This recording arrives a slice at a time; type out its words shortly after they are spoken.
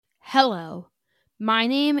Hello, my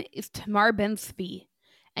name is Tamar Ben Svi,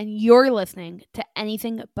 and you're listening to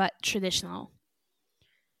Anything But Traditional.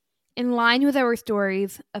 In line with our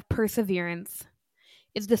stories of perseverance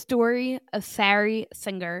is the story of Sarri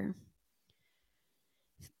Singer.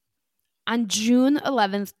 On June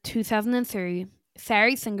 11th, 2003,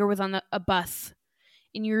 Sarri Singer was on a bus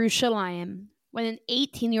in Jerusalem when an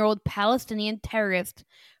 18-year-old Palestinian terrorist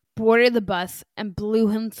boarded the bus and blew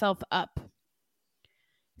himself up.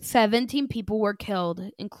 17 people were killed,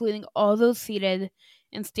 including all those seated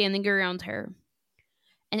and standing around her,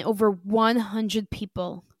 and over 100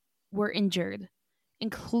 people were injured,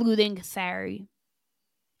 including Sarri.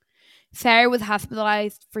 Sarri was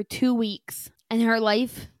hospitalized for 2 weeks, and her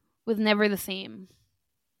life was never the same.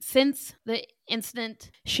 Since the incident,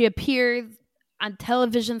 she appeared on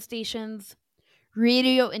television stations,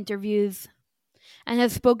 radio interviews, and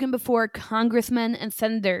has spoken before congressmen and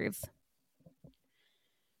senators.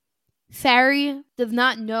 Sarri does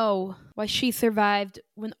not know why she survived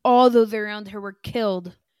when all those around her were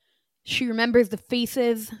killed. She remembers the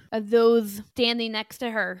faces of those standing next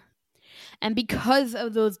to her. And because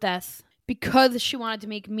of those deaths, because she wanted to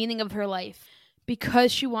make meaning of her life,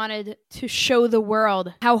 because she wanted to show the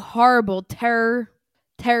world how horrible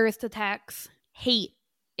terrorist attacks, hate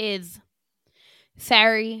is,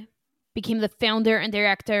 Sarri became the founder and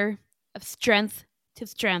director of Strength to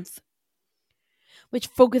Strength, which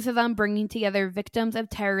focuses on bringing together victims of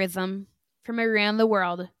terrorism from around the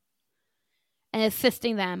world and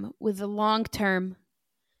assisting them with the long-term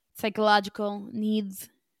psychological needs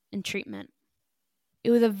and treatment. It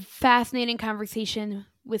was a fascinating conversation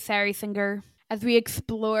with Sarri Singer as we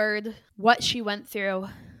explored what she went through,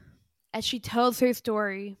 as she tells her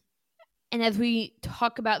story, and as we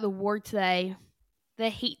talk about the war today, the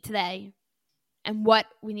hate today, and what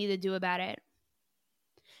we need to do about it.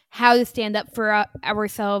 How to stand up for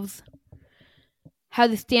ourselves, how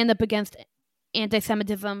to stand up against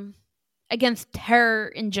anti-Semitism, against terror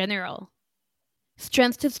in general.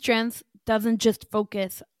 Strength to Strength doesn't just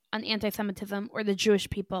focus on anti-Semitism or the Jewish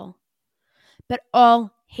people, but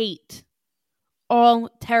all hate, all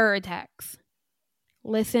terror attacks.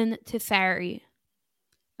 Listen to Sarri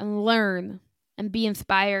and learn and be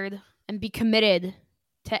inspired and be committed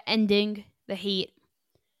to ending the hate,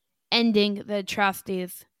 ending the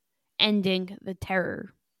atrocities, ending the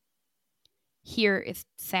terror. Here is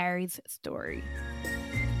Sarri's story.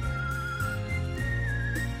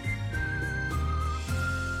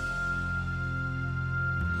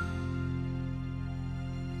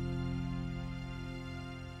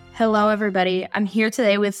 Hello, everybody. I'm here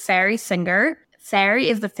today with Sarri Singer. Sarri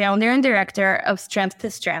is the founder and director of Strength to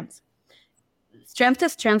Strength. Strength to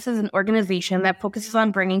Strength is an organization that focuses on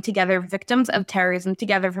bringing together victims of terrorism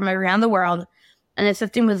together from around the world and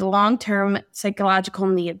assisting with long-term psychological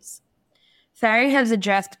needs. Sarri has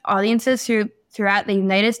addressed audiences throughout the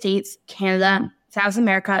United States, Canada, South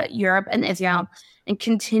America, Europe, and Israel, and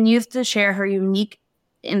continues to share her unique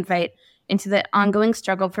insight into the ongoing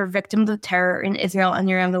struggle for victims of terror in Israel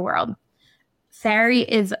and around the world. Sarri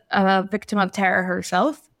is a victim of terror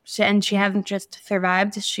herself, and she hasn't just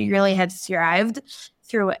survived, she really has thrived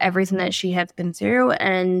through everything that she has been through,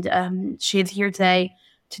 and she's here today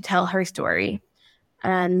to tell her story.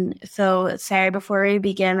 And so, Sarri, before we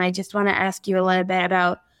begin, I just want to ask you a little bit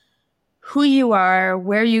about who you are,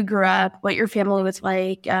 where you grew up, what your family was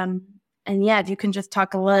like, and if you can just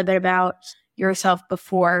talk a little bit about yourself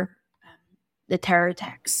before the terror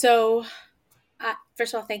attack. So,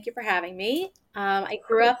 first of all, thank you for having me. I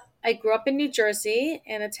grew up in New Jersey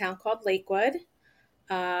in a town called Lakewood.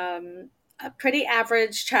 A pretty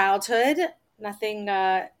average childhood, nothing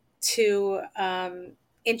too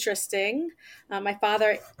interesting. My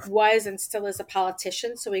father was and still is a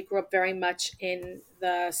politician, so we grew up very much in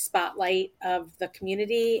the spotlight of the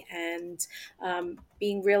community and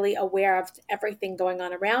being really aware of everything going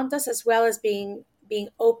on around us, as well as being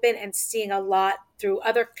open and seeing a lot through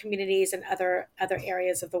other communities and other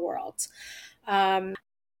areas of the world.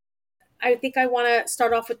 I think I want to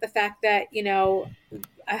start off with the fact that,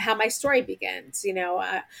 how my story begins.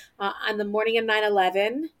 On the morning of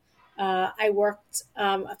 9/11, I worked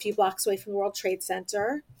a few blocks away from the World Trade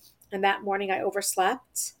Center, and that morning I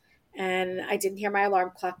overslept and I didn't hear my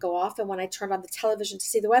alarm clock go off. And when I turned on the television to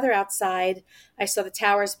see the weather outside, I saw the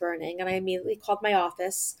towers burning, and I immediately called my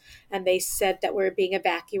office, and they said that we were being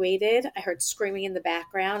evacuated. I heard screaming in the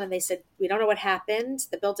background, and they said, "We don't know what happened.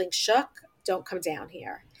 The building shook. Don't come down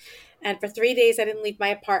here." And for 3 days, I didn't leave my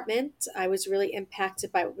apartment. I was really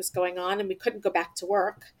impacted by what was going on, and we couldn't go back to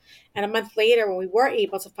work. And a month later, when we were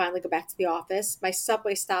able to finally go back to the office, my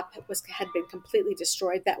subway stop had been completely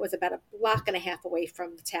destroyed. That was about a block and a half away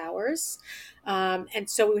from the towers, and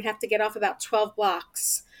so we would have to get off about 12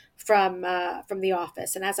 blocks from the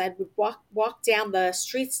office. And as I would walk down the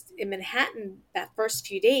streets in Manhattan that first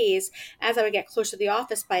few days, as I would get closer to the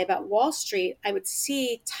office by about Wall Street, I would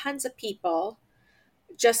see tons of people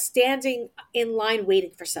just standing in line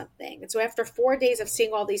waiting for something. And so after 4 days of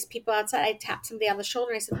seeing all these people outside, I tapped somebody on the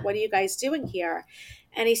shoulder and I said, "What are you guys doing here?"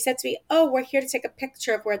 And he said to me, "Oh, we're here to take a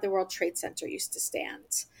picture of where the World Trade Center used to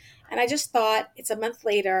stand." And I just thought, it's a month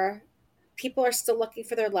later. People are still looking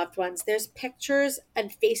for their loved ones. There's pictures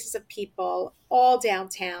and faces of people all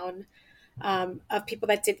downtown, of people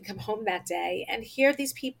that didn't come home that day. And here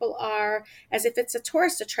these people are as if it's a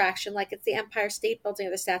tourist attraction, like it's the Empire State Building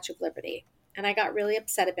or the Statue of Liberty. And I got really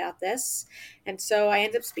upset about this. And so I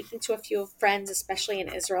ended up speaking to a few friends, especially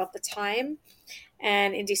in Israel at the time.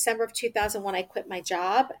 And in December of 2001, I quit my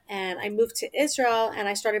job and I moved to Israel and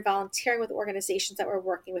I started volunteering with organizations that were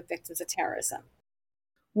working with victims of terrorism.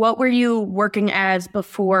 What were you working as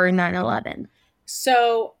before 9/11?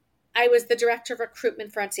 So I was the director of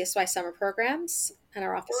recruitment for NCSY summer programs, and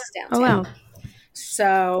our office is downtown. Oh, wow.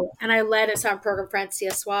 So, and I led a summer program for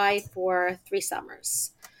NCSY for 3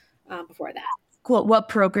 summers before that. Cool. What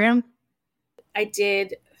program? I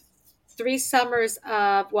did 3 summers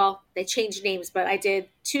of, well, they changed names, but I did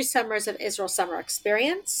 2 summers of Israel Summer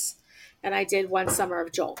Experience, and I did 1 summer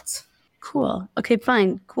of Jolt. Cool. Okay,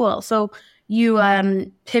 fine. Cool. So you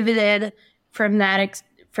pivoted from that,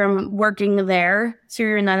 from working there to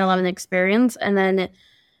your 9/11 experience, and then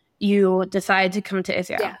you decided to come to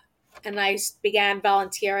Israel. Yeah. And I began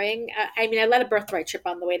volunteering. I led a birthright trip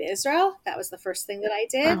on the way to Israel. That was the first thing that I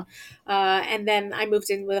did. Wow. And then I moved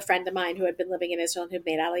in with a friend of mine who had been living in Israel and who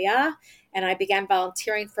made Aliyah. And I began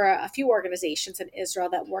volunteering for a few organizations in Israel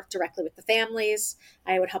that worked directly with the families.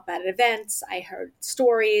 I would help out at events. I heard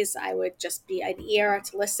stories. I would just be an ear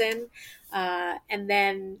to listen. And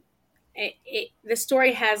then the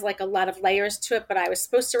story has like a lot of layers to it, but I was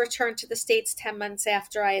supposed to return to the States 10 months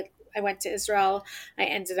after I went to Israel. I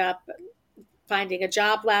ended up finding a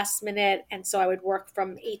job last minute. And so I would work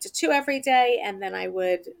from 8 to 2 every day. And then I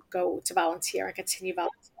would go to volunteer and continue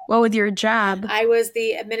volunteering. What was your job? I was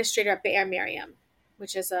the administrator at Be'er Miriam,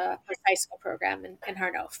 which is a high school program in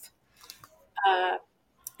Har Nof.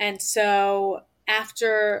 And so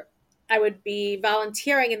after I would be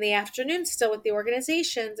volunteering in the afternoon still with the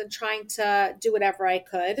organizations and trying to do whatever I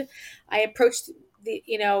could, I approached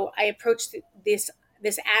this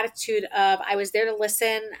attitude of I was there to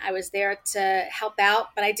listen, I was there to help out,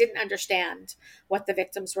 but I didn't understand what the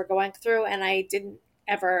victims were going through, and I didn't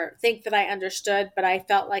ever think that I understood, but I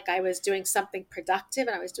felt like I was doing something productive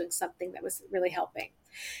and I was doing something that was really helping.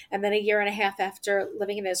 And then a year and a half after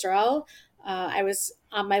living in Israel, I was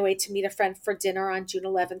on my way to meet a friend for dinner on June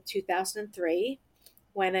 11th, 2003,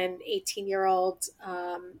 when an 18-year-old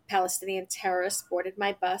Palestinian terrorist boarded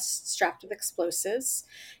my bus strapped with explosives.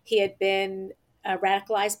 He had been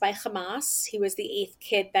radicalized by Hamas. He was the 8th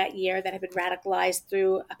kid that year that had been radicalized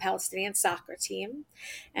through a Palestinian soccer team.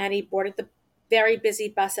 And he boarded the very busy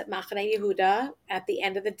bus at Machane Yehuda at the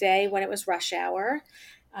end of the day when it was rush hour.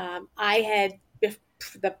 I had,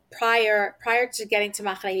 prior to getting to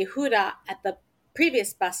Machane Yehuda at the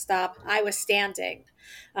previous bus stop, I was standing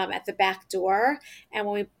at the back door. And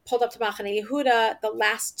when we pulled up to Machane Yehuda, the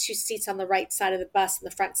last 2 seats on the right side of the bus in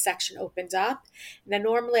the front section opened up. And then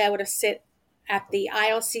normally I would have sit at the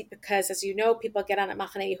aisle seat because, as you know, people get on at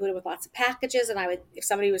Machane Yehuda with lots of packages. And if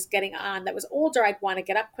somebody was getting on that was older, I'd want to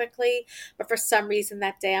get up quickly. But for some reason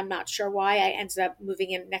that day, I'm not sure why, I ended up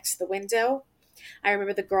moving in next to the window. I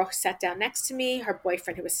remember the girl who sat down next to me, her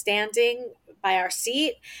boyfriend who was standing by our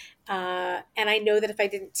seat. And I know that if I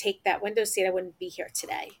didn't take that window seat, I wouldn't be here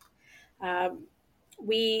today.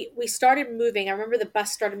 We started moving. I remember the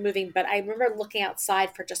bus started moving, but I remember looking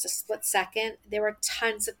outside for just a split second. There were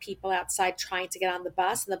tons of people outside trying to get on the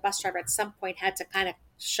bus, and the bus driver at some point had to kind of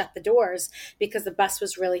shut the doors because the bus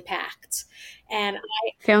was really packed. And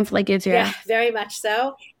Sounds like Israel. Yeah, very much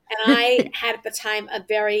so. And I had at the time a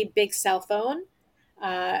very big cell phone.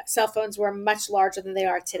 Cell phones were much larger than they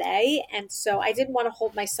are today. And so I didn't want to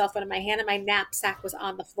hold my cell phone in my hand, and my knapsack was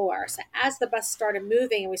on the floor. So as the bus started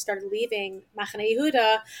moving and we started leaving Machane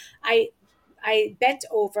Yehuda, I bent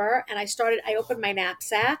over and I opened my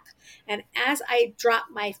knapsack. And as I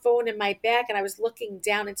dropped my phone in my bag and I was looking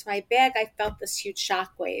down into my bag, I felt this huge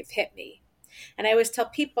shockwave hit me. And I always tell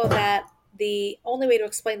people that the only way to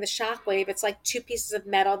explain the shock wave, it's like two pieces of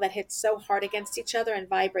metal that hit so hard against each other and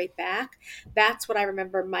vibrate back. That's what I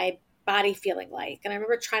remember my body feeling like. And I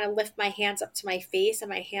remember trying to lift my hands up to my face and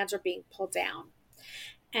my hands were being pulled down.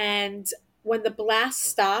 And when the blast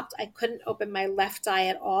stopped, I couldn't open my left eye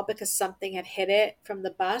at all because something had hit it from the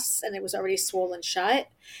bus and it was already swollen shut.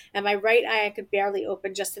 And my right eye I could barely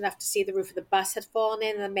open, just enough to see the roof of the bus had fallen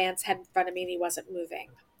in and the man's head in front of me and he wasn't moving.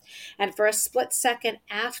 And for a split second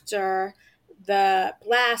after the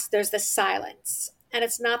blast, there's this silence. And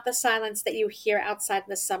it's not the silence that you hear outside in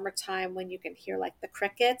the summertime when you can hear like the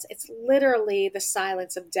crickets. It's literally the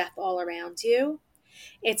silence of death all around you.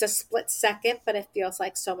 It's a split second, but it feels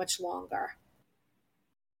like so much longer.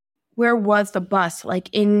 Where was the bus? Like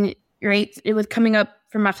in, right? It was coming up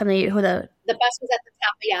from Machané Yehuda. The bus was at the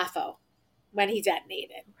top of Yaffo when he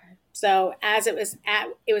detonated. Okay. So as it was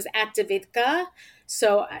at Davidka.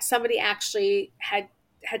 So somebody actually had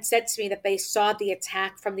said to me that they saw the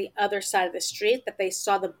attack from the other side of the street, that they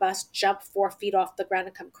saw the bus jump 4 feet off the ground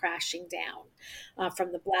and come crashing down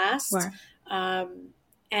from the blast. Wow.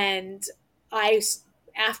 And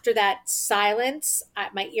after that silence,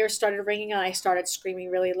 my ears started ringing and I started screaming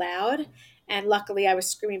really loud. And luckily I was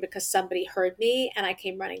screaming because somebody heard me and they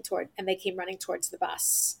came running towards the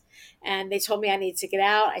bus. And they told me I needed to get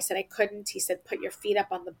out. I said I couldn't. He said, put your feet up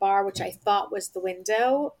on the bar, which I thought was the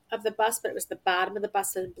window of the bus, but it was the bottom of the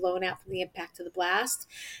bus that had blown out from the impact of the blast.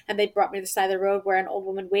 And they brought me to the side of the road where an old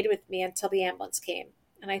woman waited with me until the ambulance came.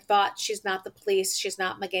 And I thought, she's not the police. She's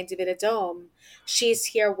not Magen David Adom. She's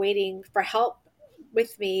here waiting for help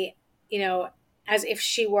with me, as if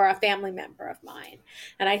she were a family member of mine.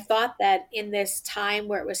 And I thought that in this time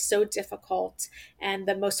where it was so difficult and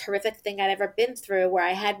the most horrific thing I'd ever been through, where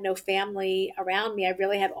I had no family around me, I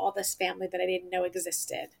really had all this family that I didn't know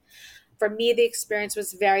existed. For me, the experience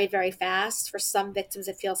was very, very fast. For some victims,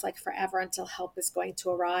 it feels like forever until help is going to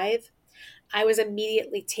arrive. I was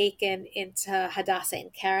immediately taken into Hadassah in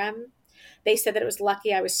Kerem. They said that it was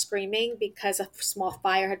lucky I was screaming because a small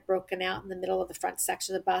fire had broken out in the middle of the front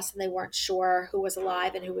section of the bus and they weren't sure who was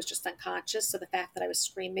alive and who was just unconscious. So the fact that I was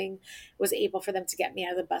screaming was able for them to get me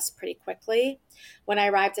out of the bus pretty quickly. When I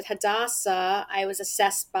arrived at Hadassah, I was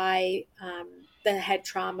assessed by the head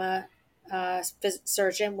trauma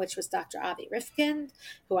surgeon, which was Dr. Avi Rifkin,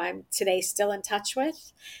 who I'm today still in touch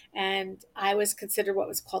with. And I was considered what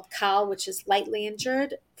was called Kal, which is lightly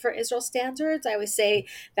injured for Israel standards. I always say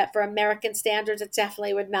that for American standards, it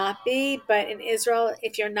definitely would not be. But in Israel,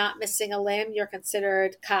 if you're not missing a limb, you're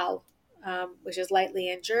considered Kal, which is lightly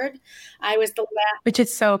injured. I was the last. Which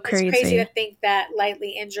is so crazy. It's crazy to think that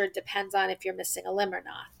lightly injured depends on if you're missing a limb or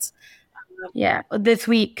not. Yeah. This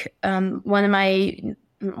week, one of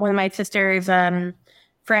my sister's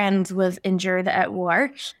friends was injured at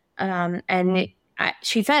war, and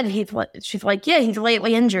she said she's like, yeah, he's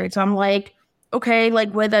lightly injured. So I'm like, okay,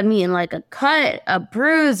 like what does that mean? Like a cut, a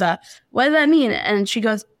bruise, what does that mean? And she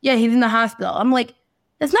goes, yeah, he's in the hospital. I'm like,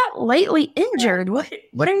 that's not lightly injured. What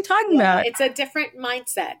are you talking about? It's a different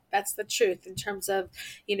mindset. That's the truth in terms of,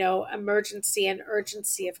 emergency and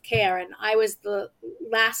urgency of care. And I was the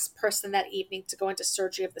last person that evening to go into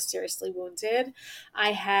surgery of the seriously wounded.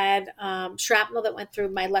 I had shrapnel that went through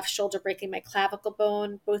my left shoulder, breaking my clavicle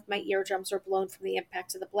bone. Both my eardrums were blown from the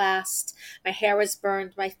impact of the blast. My hair was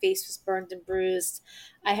burned. My face was burned and bruised.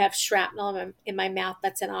 I have shrapnel in my mouth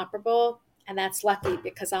that's inoperable. And that's lucky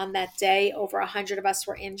because on that day, over 100 of us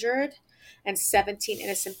were injured and 17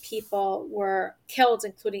 innocent people were killed,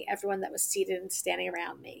 including everyone that was seated and standing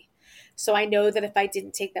around me. So I know that if I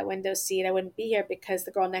didn't take that window seat, I wouldn't be here because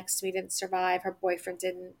the girl next to me didn't survive. Her boyfriend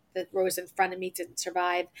didn't. The rows in front of me didn't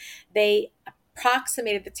survive. They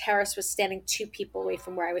approximated the terrorist was standing 2 people away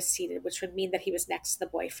from where I was seated, which would mean that he was next to the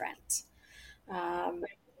boyfriend. Wow.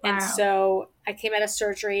 And so I came out of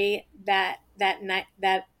surgery that night.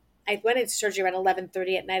 I went into surgery around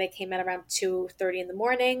 11:30 at night. I came out around 2:30 in the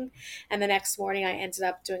morning. And the next morning, I ended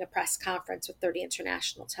up doing a press conference with 30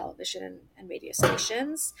 international television and radio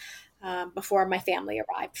stations before my family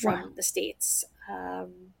arrived from the States.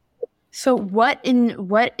 So what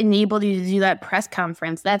enabled you to do that press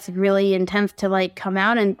conference? That's really intense to come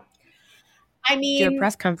out and do a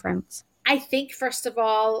press conference. I think, first of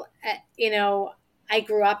all, I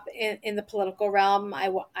grew up in the political realm.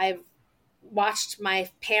 I've watched my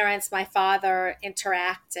parents, my father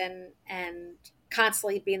interact and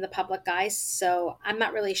constantly be in the public eye. So I'm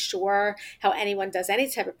not really sure how anyone does any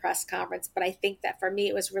type of press conference, but I think that for me,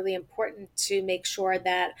 it was really important to make sure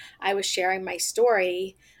that I was sharing my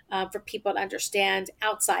story for people to understand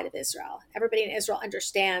outside of Israel. Everybody in Israel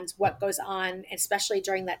understands what goes on, especially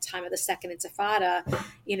during that time of the Second Intifada.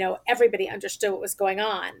 Everybody understood what was going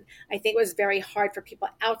on. I think it was very hard for people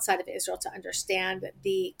outside of Israel to understand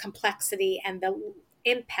the complexity and the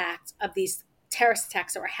impact of these terrorist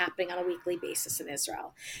attacks that were happening on a weekly basis in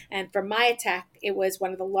Israel. And for my attack, it was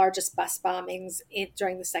one of the largest bus bombings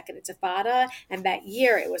during the Second Intifada. And that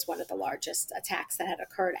year, it was one of the largest attacks that had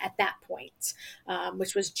occurred at that point,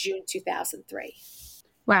 which was June 2003.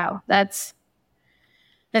 Wow, that's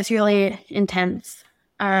really intense.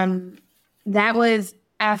 That was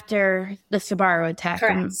after the Sbarro attack.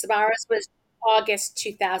 Correct. Sbarro's was August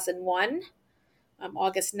 2001.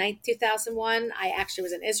 August 9th, 2001. I actually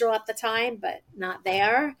was in Israel at the time, but not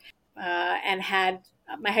there. And had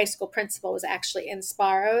my high school principal was actually in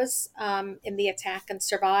Sbarro's in the attack and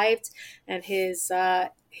survived. And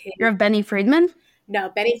You're of Benny Friedman? No,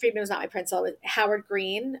 Benny Friedman was not my principal. Howard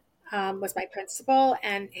Green was my principal,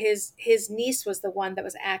 and his niece was the one that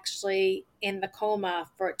was actually in the coma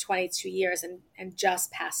for 22 years and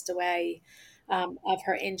just passed away of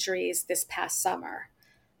her injuries this past summer.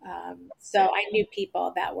 So I knew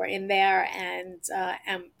people that were in there and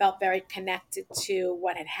felt very connected to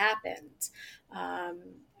what had happened.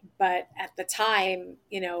 But at the time,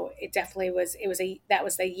 it definitely was. That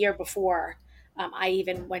was the year before I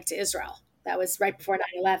even went to Israel. That was right before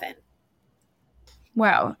 9/11.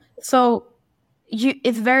 Wow. So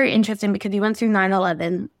it's very interesting because you went through 9/11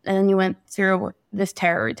 and then you went through this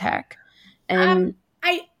terror attack. And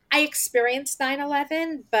I experienced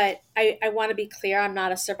 9/11, but I want to be clear, I'm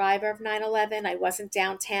not a survivor of 9/11. I wasn't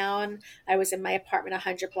downtown. I was in my apartment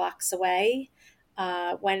 100 blocks away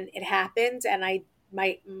when it happened, and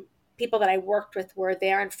my people that I worked with were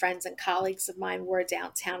there, and friends and colleagues of mine were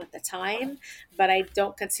downtown at the time, but I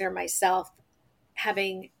don't consider myself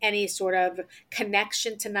having any sort of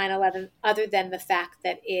connection to 9/11 other than the fact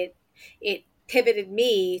that it pivoted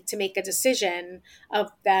me to make a decision of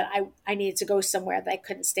that I needed to go somewhere, that I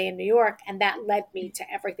couldn't stay in New York. And that led me to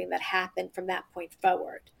everything that happened from that point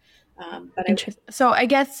forward. So I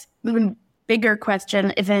guess the bigger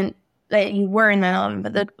question isn't that you were in 9/11,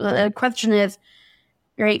 but the question is,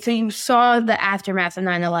 right, so you saw the aftermath of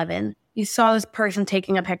 9/11. You saw this person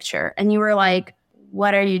taking a picture and you were like,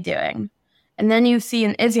 what are you doing? And then you see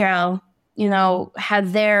in Israel,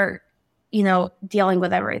 had their dealing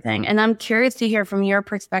with everything. And I'm curious to hear from your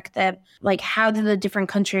perspective, like, how do the different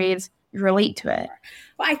countries relate to it?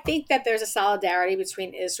 Well, I think that there's a solidarity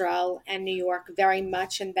between Israel and New York very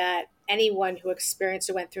much, in that anyone who experienced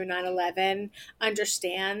or went through 9/11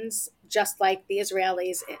 understands, just like the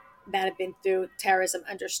Israelis that have been through terrorism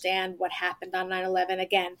understand what happened on 9/11.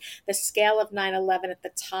 Again, the scale of 9/11 at the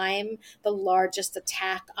time, the largest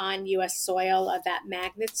attack on U.S. soil of that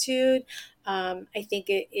magnitude, I think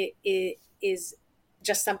it is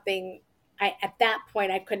just something at that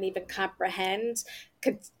point I couldn't even comprehend,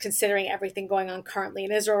 considering everything going on currently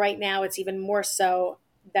in Israel right now. It's even more so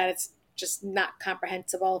that it's just not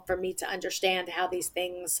comprehensible for me to understand how these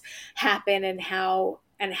things happen and how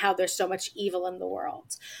there's so much evil in the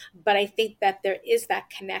world. But I think that there is that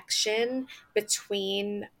connection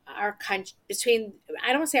between our country, I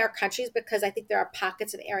don't want to say our countries, because I think there are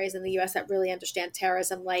pockets of areas in the U.S. that really understand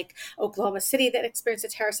terrorism, like Oklahoma City that experienced a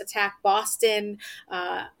terrorist attack, Boston,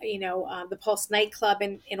 the Pulse nightclub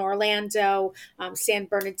in Orlando, San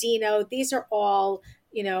Bernardino. These are all,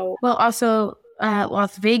 Well, also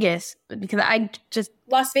Las Vegas, because I just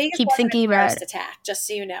Las Vegas keep thinking about terrorist attack. Just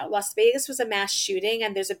so you know, Las Vegas was a mass shooting,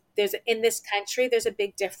 and there's in this country there's a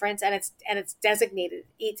big difference, and it's designated.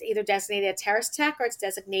 It's either designated a terrorist attack or it's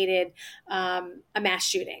designated a mass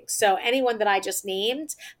shooting. So anyone that I just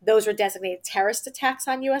named, those were designated terrorist attacks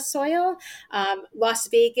on U.S. soil. Las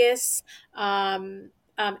Vegas.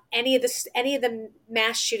 Any of the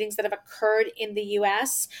mass shootings that have occurred in the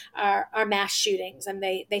U.S. are mass shootings, and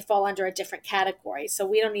they fall under a different category. So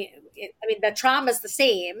we don't need. I mean, the trauma is the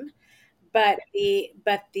same, but the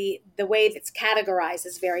way it's categorized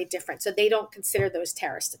is very different. So they don't consider those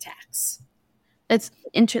terrorist attacks. It's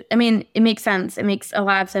interesting. I mean, it makes sense. It makes a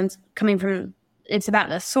lot of sense coming from. It's about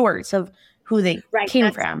the source of who they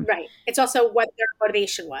came from. Right. It's also what their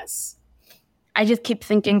motivation was. I just keep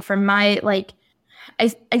thinking from my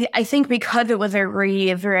I think because it was a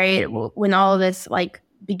rave, right, when all of this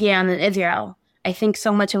began in Israel, I think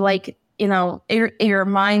so much of it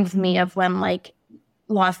reminds me of when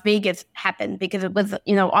Las Vegas happened, because it was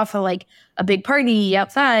also a big party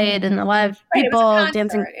outside and a lot of people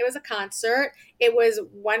dancing. It was a concert. It was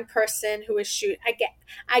one person who was shooting.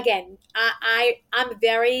 Again, I'm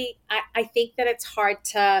very. I think that it's hard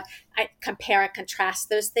to compare and contrast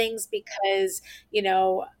those things, because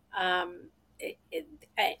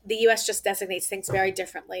the U.S. just designates things very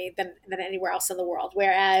differently than anywhere else in the world.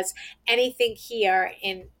 Whereas anything here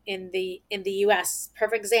in the U.S.,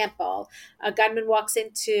 perfect example, a gunman walks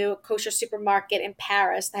into a kosher supermarket in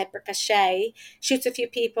Paris, the Hyper Cache, shoots a few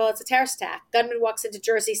people, it's a terrorist attack. Gunman walks into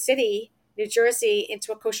Jersey City, New Jersey,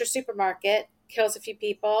 into a kosher supermarket, kills a few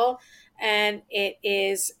people, and it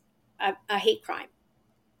is a hate crime.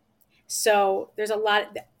 So there's a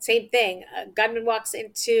lot. Same thing. A gunman walks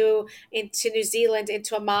into New Zealand,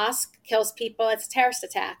 into a mosque, kills people. It's a terrorist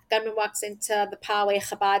attack. Gunman walks into the Poway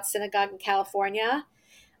Chabad synagogue in California,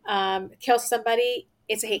 kills somebody.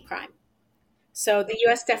 It's a hate crime. So the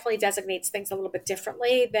U.S. definitely designates things a little bit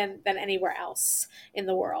differently than anywhere else in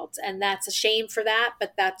the world, and that's a shame for that.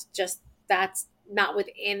 But that's not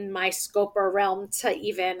within my scope or realm to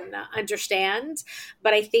even understand.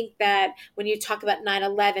 But I think that when you talk about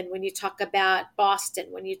 9/11, when you talk about Boston,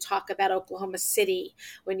 when you talk about Oklahoma City,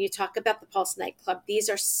 when you talk about the Pulse nightclub, these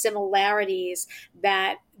are similarities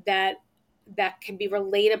that can be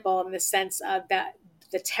relatable in the sense of that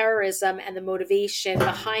the terrorism and the motivation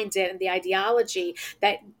behind it and the ideology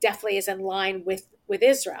that definitely is in line with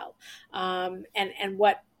Israel, and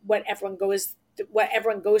what everyone goes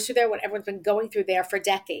through there, what everyone's been going through there for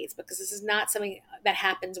decades, because this is not something that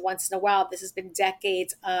happens once in a while. This has been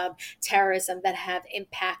decades of terrorism that have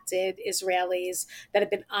impacted Israelis, that have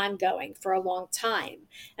been ongoing for a long time.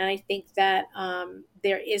 And I think that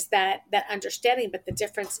there is that understanding, but the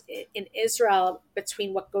difference in Israel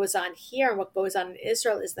between what goes on here and what goes on in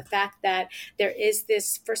Israel is the fact that there is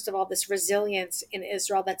this, first of all, this resilience in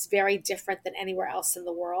Israel that's very different than anywhere else in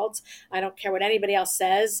the world. I don't care what anybody else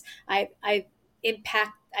says. I've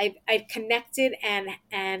connected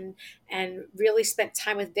and really spent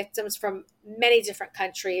time with victims from many different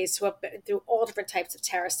countries who have been through all different types of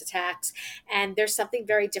terrorist attacks. And there's something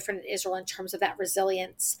very different in Israel in terms of that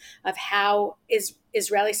resilience of how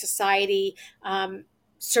Israeli society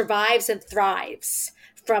survives and thrives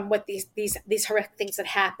from what these horrific things that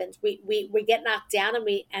happened. We get knocked down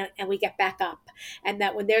and we get back up. And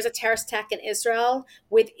that when there's a terrorist attack in Israel,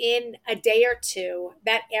 within a day or two,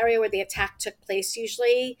 that area where the attack took place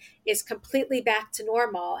usually is completely back to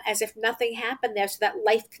normal, as if nothing happened there, so that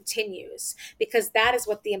life continues. Because that is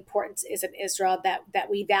what the importance is in Israel, that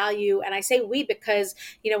we value. And I say we because,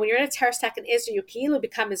 when you're in a terrorist attack in Israel, you can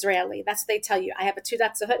become Israeli. That's what they tell you. I have a 2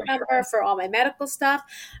 Zahut number for all my medical stuff,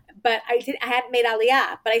 but I hadn't made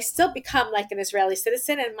Aliyah, but I still become like an Israeli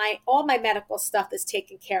citizen, and all my medical stuff is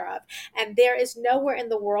taken care of. And there is nowhere in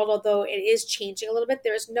the world, although it is changing a little bit,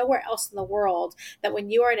 there is nowhere else in the world that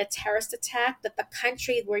when you are in a terrorist attack, that the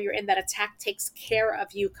country where you're in that attack takes care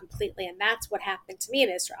of you completely. And that's what happened to me in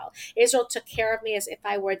Israel. Israel took care of me as if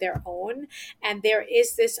I were their own. And there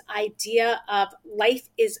is this idea of life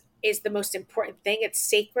is the most important thing. It's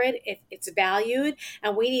sacred, it's valued,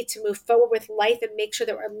 and we need to move forward with life and make sure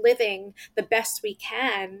that we're living the best we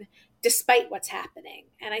can despite what's happening.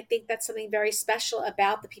 And I think that's something very special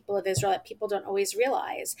about the people of Israel that people don't always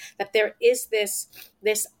realize, that there is this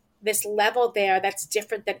level there that's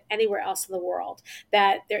different than anywhere else in the world,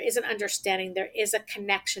 that there is an understanding, there is a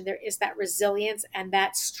connection, there is that resilience and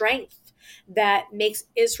that strength that makes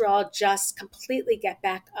Israel just completely get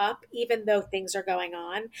back up, even though things are going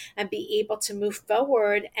on, and be able to move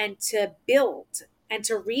forward and to build and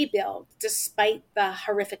to rebuild despite the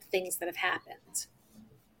horrific things that have happened.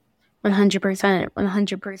 100%.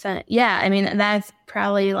 100%. Yeah, I mean, that's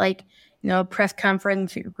probably like, a press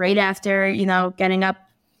conference right after, getting up.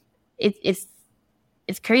 It's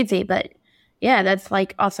crazy, but yeah, that's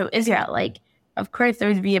like also Israel. Like, of course, there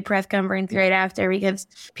would be a press conference right after because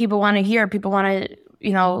people want to hear, people want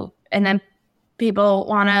to, and then people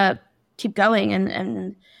want to keep going.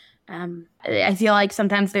 And I feel like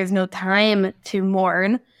sometimes there's no time to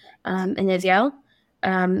mourn in Israel.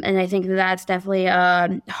 And I think that's definitely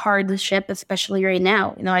a hardship, especially right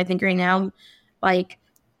now. I think right now, like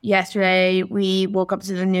yesterday, we woke up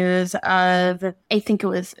to the news of, I think it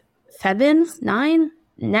was 7, 9.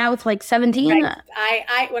 Now it's like 17.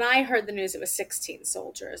 Right. When I heard the news, it was 16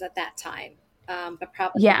 soldiers at that time. But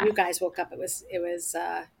probably when you guys woke up, it was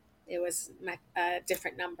a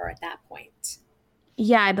different number at that point.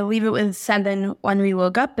 Yeah, I believe it was 7 when we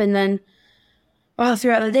woke up, and then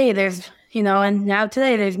throughout the day there's and now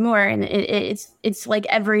today there's more, and it's like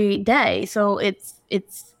every day. So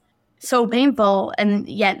it's so painful, and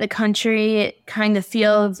yet the country kind of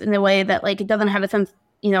feels in a way that like it doesn't have a sense,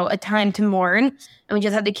 a time to mourn, and we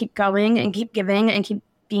just have to keep going and keep giving and keep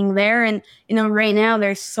being there. And right now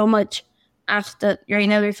there's so much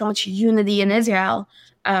there's so much unity in Israel,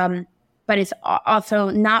 but it's also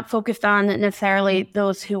not focused on necessarily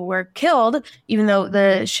those who were killed, even though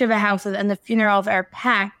the Shiva houses and the funerals are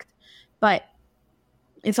packed. But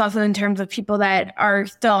it's also in terms of people that are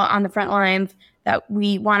still on the front lines, that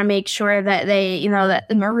we want to make sure that they, that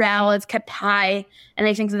the morale is kept high. And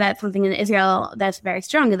I think that that's something in Israel that's very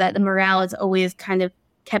strong, that the morale is always kind of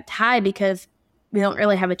kept high because we don't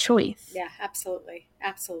really have a choice. Yeah, absolutely.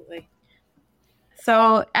 Absolutely.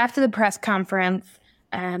 So after the press conference,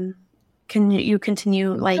 can you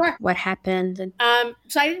continue Sure. what happened?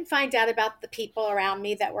 So I didn't find out about the people around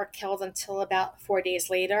me that were killed until about 4 days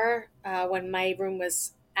later, when my room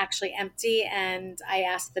was actually empty, and I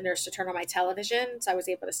asked the nurse to turn on my television, so I was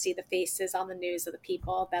able to see the faces on the news of the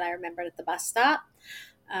people that I remembered at the bus stop.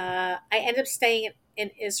 I ended up staying in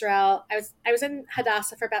Israel. I was in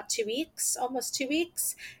Hadassah for about 2 weeks, almost 2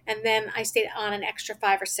 weeks, and then I stayed on an extra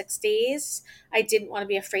 5 or 6 days. I didn't want to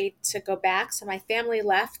be afraid to go back, so my family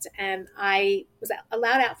left, and I was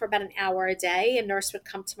allowed out for about an hour a day. A nurse would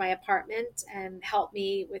come to my apartment and help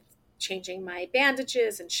me with changing my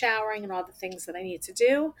bandages and showering and all the things that I need to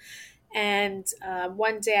do. And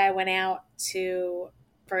one day I went out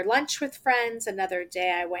for lunch with friends. Another day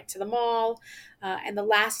I went to the mall. And the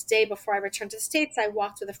last day before I returned to the States, I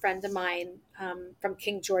walked with a friend of mine from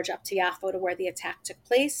King George up to Yaffo to where the attack took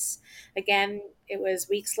place. Again, it was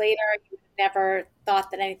weeks later. You never thought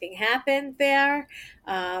that anything happened there.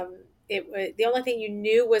 The only thing you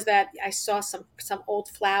knew was that I saw some old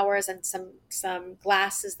flowers and some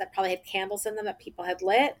glasses that probably had candles in them that people had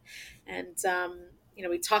lit. And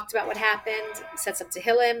we talked about what happened, said some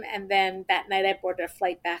Tehillim, and then that night I boarded a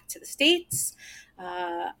flight back to the States.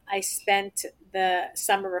 I spent the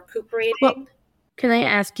summer recuperating. Well, can I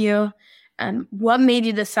ask you, what made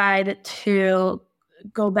you decide to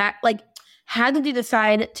go back? How did you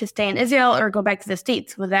decide to stay in Israel or go back to the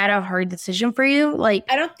States? Was that a hard decision for you?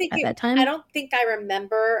 That time? I don't think I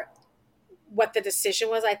remember what the decision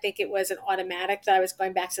was. I think it was an automatic that I was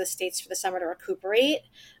going back to the States for the summer to recuperate,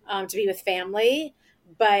 to be with family.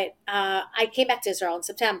 But I came back to Israel in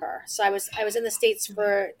September. So I was in the States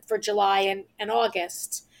for July and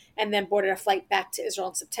August, and then boarded a flight back to Israel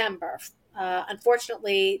in September.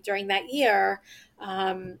 Unfortunately, during that year,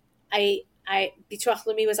 Bituach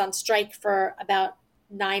Leumi was on strike for about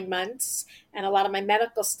 9 months, and a lot of my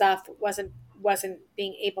medical stuff wasn't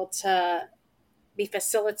being able to be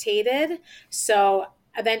facilitated. So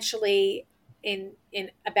eventually, in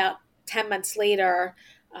about 10 months later,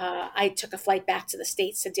 I took a flight back to the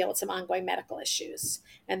States to deal with some ongoing medical issues.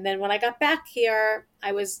 And then when I got back here,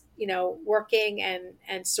 I was, working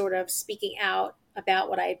and sort of speaking out about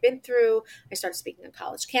what I had been through. I started speaking on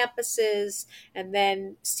college campuses, and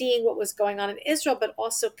then seeing what was going on in Israel, but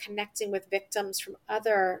also connecting with victims from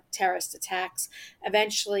other terrorist attacks.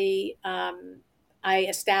 Eventually, I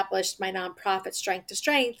established my nonprofit, Strength to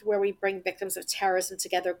Strength, where we bring victims of terrorism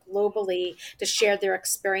together globally to share their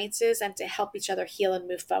experiences and to help each other heal and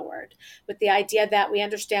move forward, with the idea that we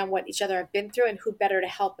understand what each other have been through, and who better to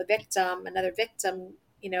help another victim,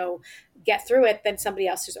 get through it than somebody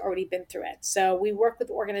else who's already been through it. So we work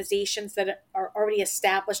with organizations that are already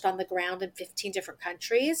established on the ground in 15 different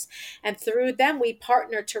countries. And through them, we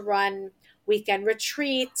partner to run weekend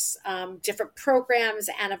retreats, different programs,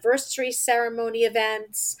 anniversary ceremony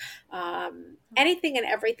events, anything and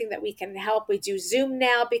everything that we can help. We do Zoom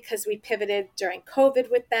now because we pivoted during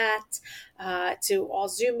COVID with that to all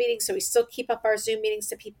Zoom meetings. So we still keep up our Zoom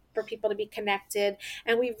meetings for people to be connected.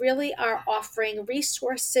 And we really are offering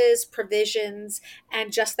resources, provisions,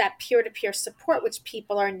 and just that peer-to-peer support, which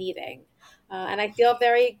people are needing. And I feel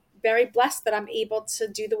very, very blessed that I'm able to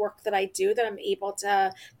do the work that I do, that I'm able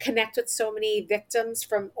to connect with so many victims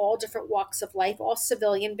from all different walks of life, all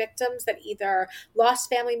civilian victims that either lost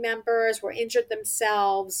family members, were injured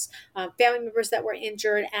themselves, family members that were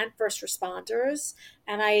injured, and first responders.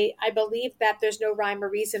 And I believe that there's no rhyme or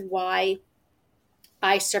reason why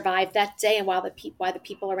I survived that day and why the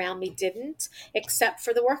people around me didn't, except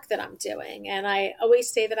for the work that I'm doing. And I always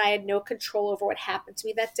say that I had no control over what happened to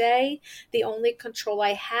me that day. The only control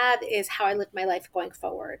I had is how I live my life going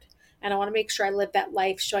forward. And I want to make sure I live that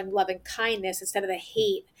life showing love and kindness instead of the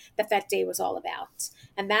hate that day was all about.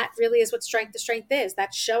 And that really is what Strength to Strength is.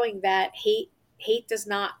 That's showing that hate does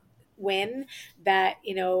not win, that,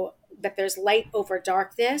 that there's light over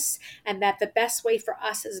darkness, and that the best way for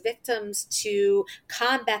us as victims to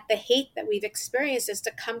combat the hate that we've experienced is to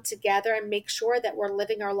come together and make sure that we're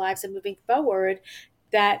living our lives and moving forward,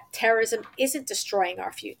 that terrorism isn't destroying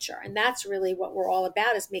our future. And that's really what we're all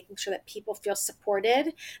about, is making sure that people feel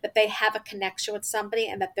supported, that they have a connection with somebody,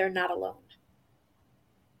 and that they're not alone.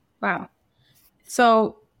 Wow.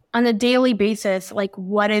 So on a daily basis, like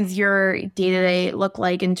what does your day-to-day look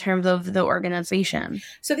like in terms of the organization?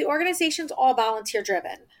 So the organization's all volunteer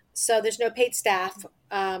driven. So there's no paid staff.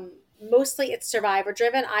 Mostly it's survivor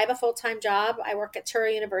driven. I have a full time job. I work at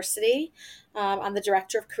Terrorism University. I'm the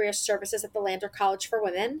director of career services at the Lander College for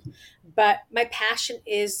Women. But my passion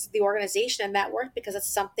is the organization and that work because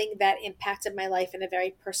it's something that impacted my life in a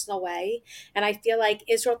very personal way. And I feel like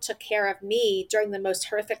Israel took care of me during the most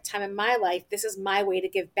horrific time in my life. This is my way to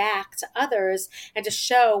give back to others and to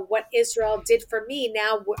show what Israel did for me.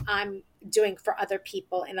 Now I'm doing for other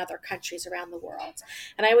people in other countries around the world.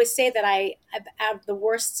 And I always say that I have the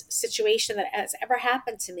worst situation that has ever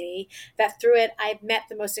happened to me, that through it, I've met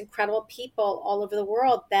the most incredible people all over the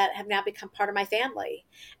world that have now become part of my family.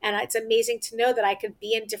 And it's amazing to know that I could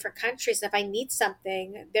be in different countries. And if I need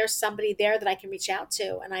something, there's somebody there that I can reach out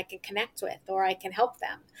to and I can connect with, or I can help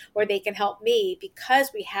them, or they can help me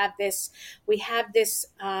because we have this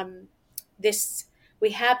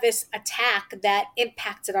attack that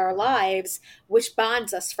impacted our lives, which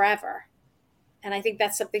bonds us forever. And I think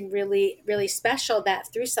that's something really, really special,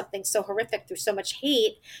 that through something so horrific, through so much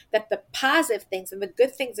hate, that the positive things and the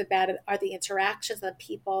good things about it are the interactions of the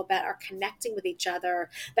people that are connecting with each other,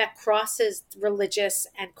 that crosses religious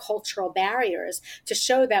and cultural barriers to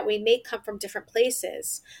show that we may come from different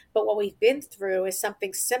places, but what we've been through is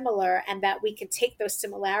something similar, and that we can take those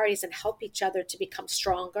similarities and help each other to become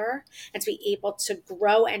stronger and to be able to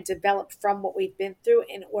grow and develop from what we've been through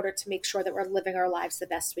in order to make sure that we're living our lives the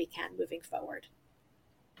best we can moving forward.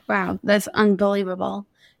 Wow, that's unbelievable.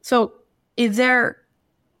 So is there,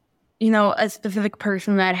 a specific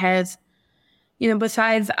person that has,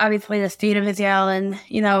 besides obviously the state of Israel and,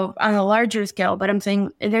 on a larger scale, but I'm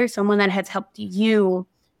saying, is there someone that has helped you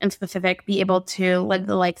in specific be able to live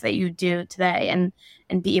the life that you do today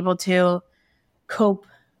and be able to cope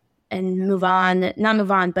and not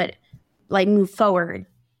move on, but like move forward?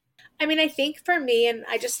 I mean, I think for me, and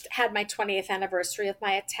I just had my 20th anniversary of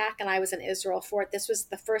my attack, and I was in Israel for it. This was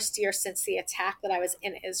the first year since the attack that I was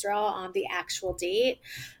in Israel on the actual date.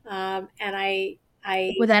 And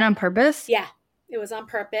Was that on purpose? yeah, it was on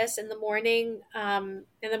purpose. In the morning, I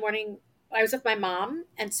was with my mom,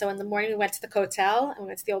 and so in the morning we went to the Kotel and we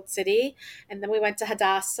went to the Old City, and then we went to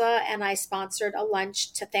Hadassah, and I sponsored a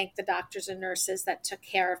lunch to thank the doctors and nurses that took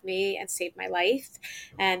care of me and saved my life.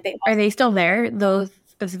 And Are they still there? Those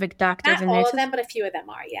specific doctors not and all nurses? of them, but a few of them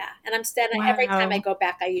are, yeah. And every time I go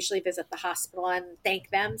back, I usually visit the hospital and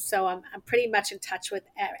thank them. So I'm pretty much in touch with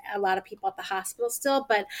a lot of people at the hospital still.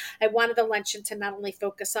 But I wanted the luncheon to not only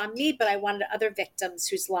focus on me, but I wanted other victims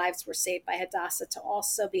whose lives were saved by Hadassah to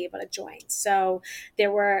also be able to join. So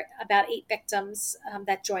there were about 8 victims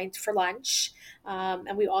that joined for lunch.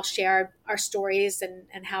 And we all shared our stories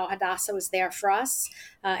and how Hadassah was there for us.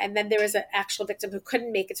 And then there was an actual victim who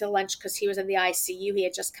couldn't make it to lunch because he was in the ICU. He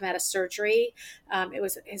had just come out of surgery. It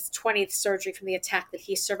was his 20th surgery from the attack that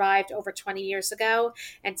he survived over 20 years ago.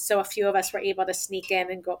 And so a few of us were able to sneak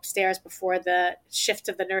in and go upstairs before the shift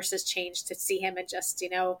of the nurses changed to see him and just,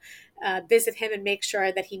 visit him and make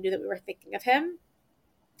sure that he knew that we were thinking of him.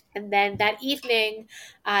 And then that evening,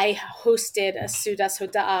 I hosted a Sudas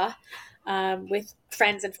Hoda'ah with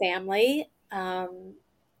friends and family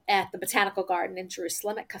at the Botanical Garden in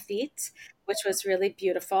Jerusalem at Kafit, which was really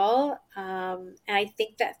beautiful. And I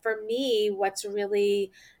think that for me, what's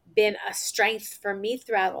really been a strength for me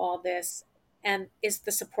throughout all this and is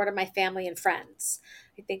the support of my family and friends.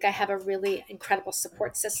 I think I have a really incredible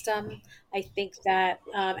support system. I think that,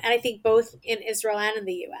 and I think both in Israel and in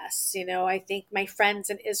the US, I think my friends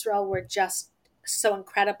in Israel were just so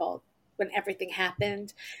incredible when everything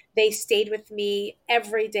happened. They stayed with me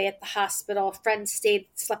every day at the hospital. Friends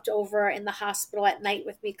slept over in the hospital at night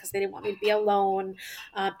with me because they didn't want me to be alone.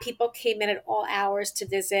 People came in at all hours to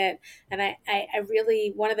visit, and I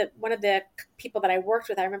really one of the people that I worked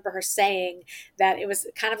with, I remember her saying that it was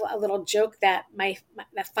kind of a little joke that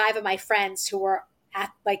that 5 of my friends who were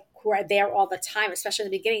there all the time, especially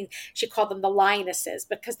in the beginning, she called them the lionesses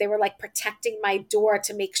because they were like protecting my door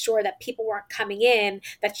to make sure that people weren't coming in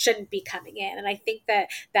that shouldn't be coming in. And I think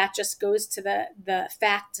that just goes to the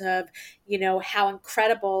fact of, how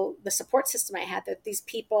incredible the support system I had, that these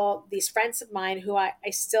people, these friends of mine who I'm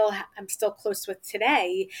still close with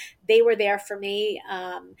today, they were there for me.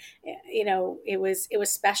 It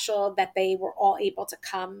was special that they were all able to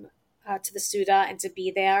come to the Suda and to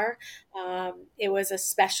be there. It was a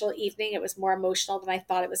special evening. It was more emotional than I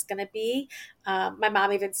thought it was going to be. My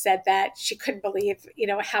mom even said that she couldn't believe,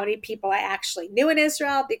 how many people I actually knew in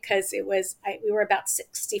Israel, because we were about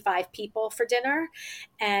 65 people for dinner.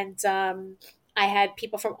 And I had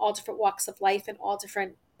people from all different walks of life and all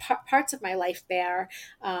different parts of my life there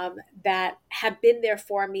that have been there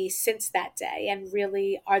for me since that day, and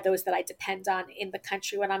really are those that I depend on in the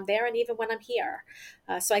country when I'm there and even when I'm here.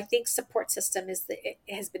 So I think support system it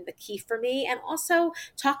has been the key for me, and also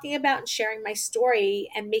talking about and sharing my story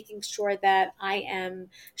and making sure that I am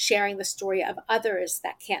sharing the story of others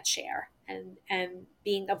that can't share, and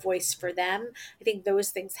being a voice for them. I think those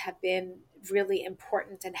things have been really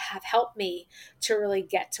important and have helped me to really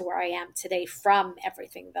get to where I am today from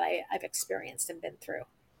everything that I've experienced and been through.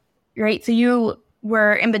 Right. So you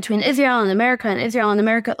were in between Israel and America and Israel and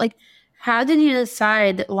America. Like, how did you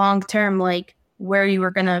decide long term, like, where you were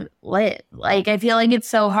going to live? Like, I feel like it's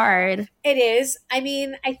so hard. It is. I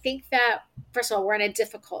mean, I think that, first of all, we're in a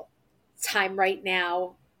difficult time right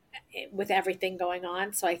now with everything going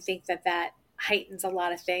on. So I think that heightens a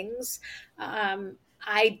lot of things.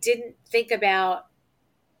 I didn't think about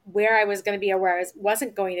where I was going to be or where I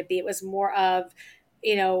wasn't going to be. It was more of,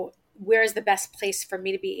 where is the best place for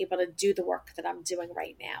me to be able to do the work that I'm doing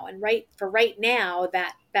right now? And right now,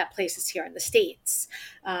 that place is here in the States.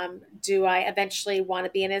 Do I eventually want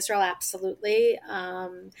to be in Israel? Absolutely.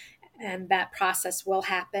 And that process will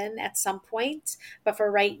happen at some point. But for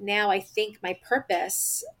right now, I think my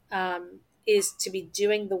purpose is to be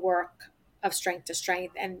doing the work of strength to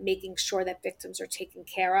strength and making sure that victims are taken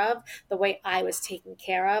care of the way I was taken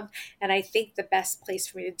care of. And I think the best place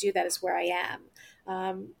for me to do that is where I am.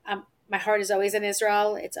 My heart is always in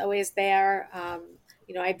Israel. It's always there.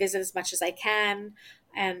 I visit as much as I can,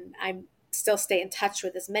 and I'm still stay in touch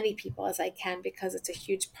with as many people as I can, because it's a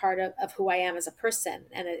huge part of who I am as a person.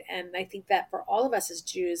 And I think that for all of us as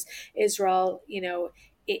Jews, Israel,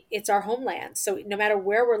 it's our homeland. So no matter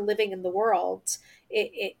where we're living in the world,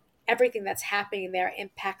 everything that's happening there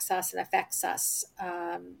impacts us and affects us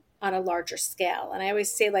on a larger scale. And I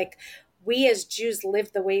always say, like, we as Jews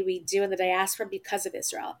live the way we do in the diaspora because of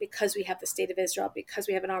Israel, because we have the state of Israel, because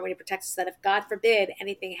we have an army to protect us, that if God forbid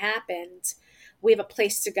anything happened, we have a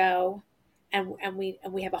place to go, and we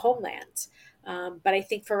have a homeland. But I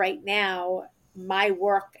think for right now, my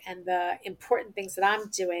work and the important things that I'm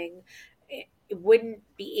doing, it wouldn't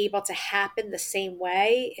be able to happen the same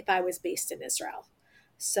way if I was based in Israel.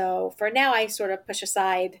 So for now, I sort of push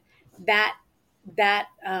aside that that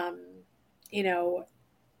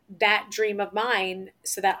dream of mine,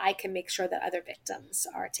 so that I can make sure that other victims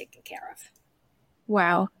are taken care of.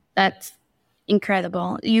 Wow, that's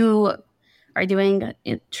incredible. You are doing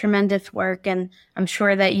tremendous work, and I'm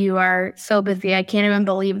sure that you are so busy. I can't even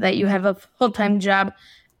believe that you have a full-time job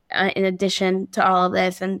in addition to all of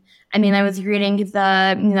this. And I mean, I was reading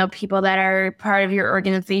the people that are part of your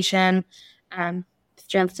organization,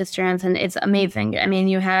 Strength to Strength, and it's amazing. I mean,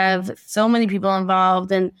 you have so many people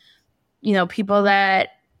involved, and people that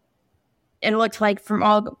it looked like from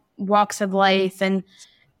all walks of life, and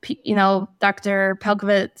Dr.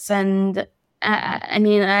 Pelkovitz, and I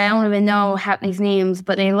mean, I don't even know half these names,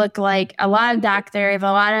 but they look like a lot of doctors, a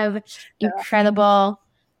lot of incredible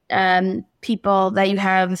people that you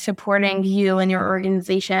have supporting you and your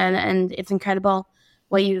organization, and it's incredible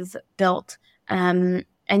what you've built. And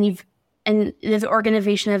this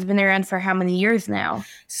organization has been around for how many years now?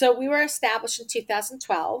 So we were established in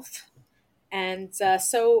 2012. And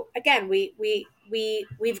so again,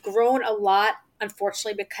 we've grown a lot,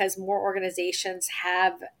 unfortunately, because more organizations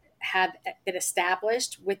have been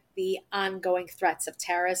established with the ongoing threats of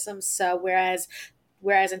terrorism. So whereas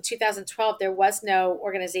in 2012 there was no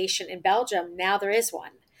organization in Belgium, now there is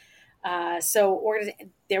one. When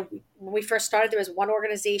we first started, there was one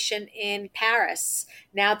organization in Paris.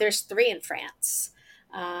 Now there's 3 in France.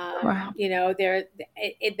 Wow.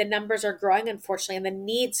 The numbers are growing, unfortunately, and the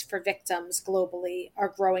needs for victims globally are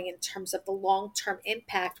growing in terms of the long-term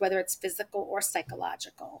impact, whether it's physical or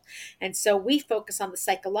psychological. And so we focus on the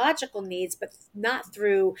psychological needs, but not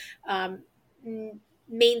through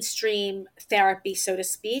mainstream therapy, so to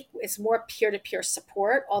speak. It's more peer-to-peer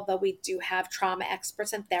support, although we do have trauma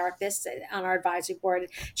experts and therapists. On our advisory board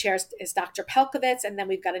chair is Dr. Pelkovitz, and then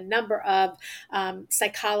we've got a number of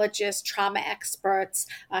psychologists, trauma experts,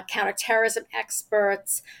 counterterrorism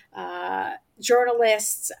experts,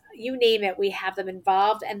 journalists, you name it, we have them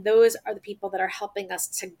involved. And those are the people that are helping us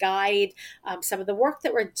to guide some of the work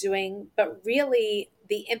that we're doing, but really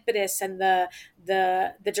the impetus and the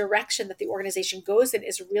direction that the organization goes in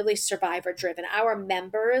is really survivor driven. Our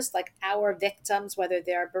members, like our victims, whether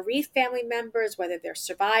they're bereaved family members, whether they're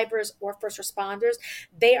survivors or first responders,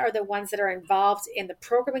 they are the ones that are involved in the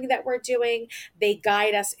programming that we're doing. They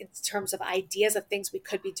guide us in terms of ideas of things we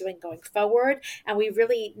could be doing going forward. And we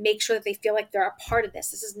really make sure that they feel like they're a part of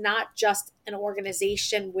this. This is not just an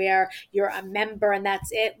organization where you're a member and that's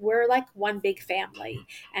it. We're like one big family.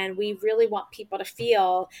 And we really want people to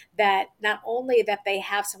feel that not only that they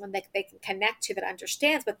have someone that they can connect to that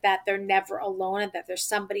understands, but that they're never alone and that there's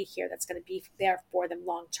somebody here that's going to be there for them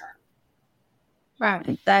long term. Wow,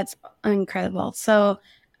 that's incredible. So,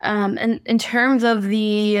 in terms of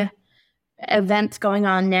the events going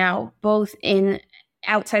on now, both in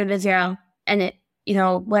outside of Israel and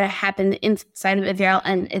what happened inside of Israel,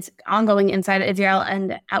 and it's ongoing inside of Israel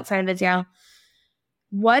and outside of Israel.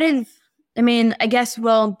 I guess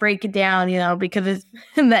we'll break it down, because it's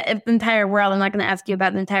the entire world. I'm not going to ask you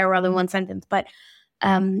about the entire world in one sentence, but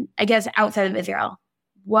I guess outside of Israel,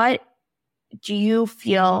 what do you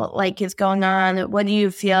feel like is going on? What do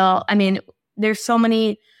you feel? I mean, there's so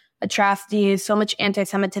many atrocities, so much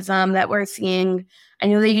anti-Semitism that we're seeing. I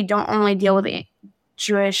know that you don't only deal with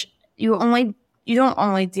Jewish. You don't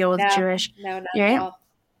only deal with Jewish. No, not right? at all.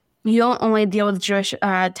 You don't only deal with Jewish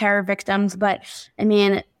terror victims, but I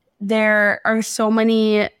mean, there are so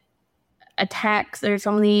many attacks. There's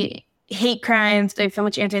so many hate crimes. There's so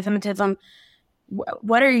much anti-Semitism.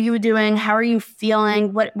 What are you doing? How are you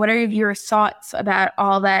feeling? What are your thoughts about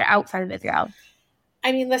all that outside of Israel?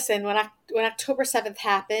 I mean, listen, when October 7th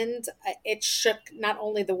happened, it shook not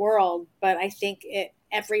only the world, but I think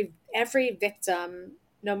every victim,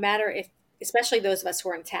 no matter if, especially those of us who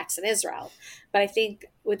are in attacks in Israel, but I think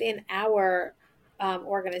within our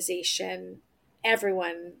organization,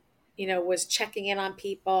 everyone, was checking in on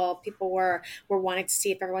people. People were wanting to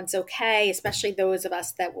see if everyone's okay, especially those of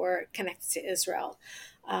us that were connected to Israel.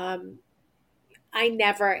 I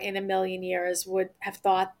never in a million years would have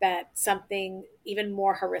thought that something even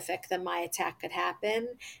more horrific than my attack could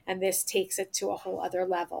happen. And this takes it to a whole other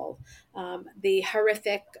level. The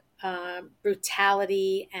horrific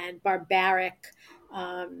brutality and barbaric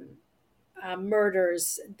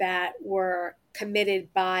murders that were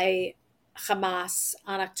committed by Hamas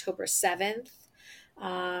on October 7th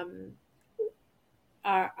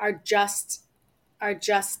are just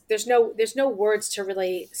there's no words to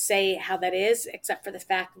really say how that is, except for the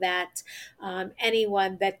fact that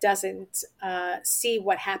anyone that doesn't see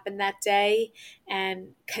what happened that day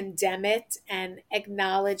and condemn it and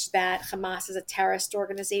acknowledge that Hamas is a terrorist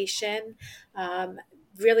organization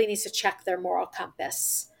really needs to check their moral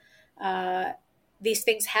compass. These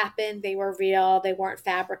things happened. They were real. They weren't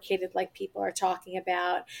fabricated like people are talking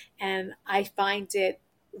about. And I find it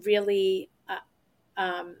really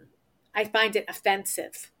I find it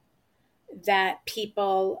offensive that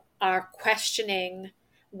people are questioning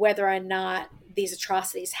whether or not these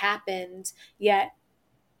atrocities happened, yet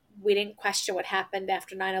we didn't question what happened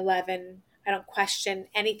after 9/11. I don't question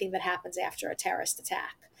anything that happens after a terrorist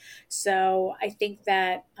attack. So I think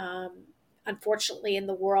that unfortunately in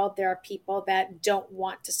the world, there are people that don't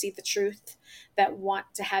want to see the truth, that want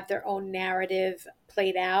to have their own narrative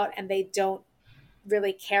played out, and they don't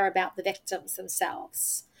really care about the victims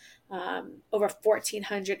themselves. Over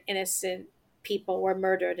 1,400 innocent people were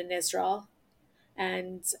murdered in Israel,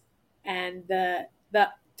 and the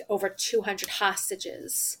over 200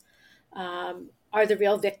 hostages are the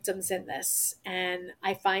real victims in this. And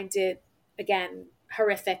I find it, again,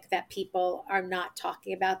 horrific that people are not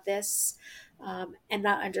talking about this and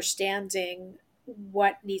not understanding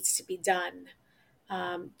what needs to be done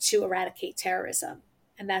to eradicate terrorism.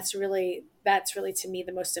 And that's really to me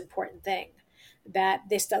the most important thing, that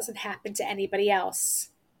this doesn't happen to anybody else,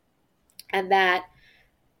 and that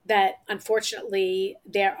unfortunately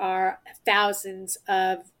there are thousands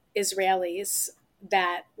of Israelis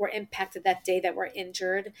that were impacted that day, that were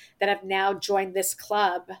injured, that have now joined this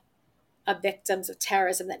club of victims of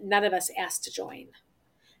terrorism that none of us asked to join.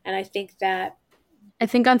 And I think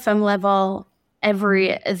on some level, every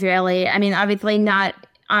Israeli, I mean, obviously not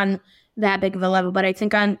on that big of a level, but I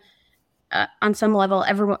think on some level,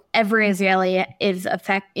 every Israeli is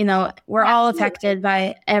we're all affected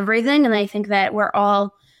by everything. And I think that we're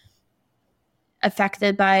all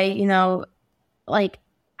affected by, like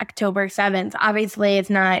October 7th. Obviously it's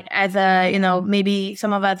not as maybe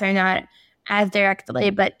some of us are not as directly,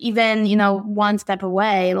 but even, one step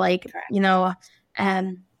away, I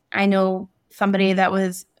know somebody that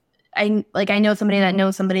was, I know somebody that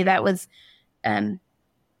knows somebody that was, and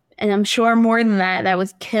I'm sure more than that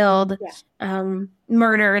was killed,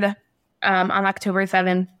 murdered on October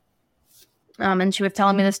 7th. And she was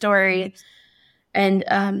telling me the story. And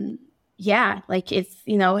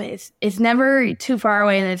it's never too far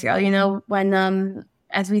away in Israel. When,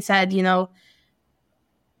 as we said, when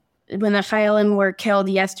the Chayalim were killed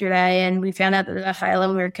yesterday, and we found out that the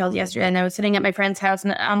Chayalim were killed yesterday, and I was sitting at my friend's house,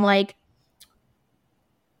 and I'm like,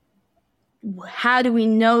 how do we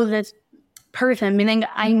know this person? Meaning,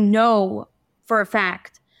 I know for a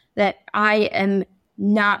fact that I am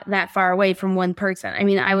not that far away from one person. I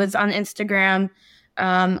mean, I was on Instagram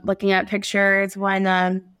looking at pictures when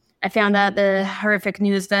I found out the horrific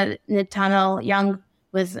news that Nathaniel Young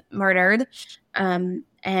was murdered.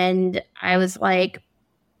 And I was like,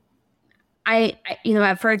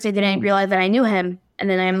 at first I didn't realize that I knew him. And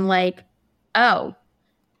then I'm like, oh,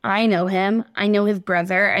 I know him. I know his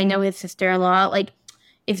brother. I know his sister-in-law. Like,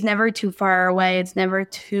 it's never too far away. It's never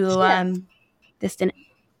too distant.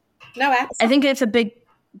 No, absolutely. I think it's a big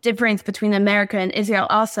difference between America and Israel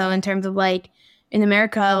also in terms of, like, in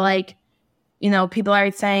America, like, people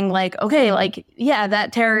are saying, like, okay, like, yeah,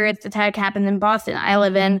 that terrorist attack happened in Boston. I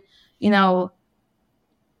live in,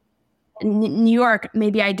 New York.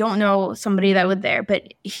 Maybe I don't know somebody that was there,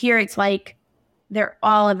 but here it's like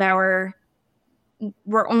we're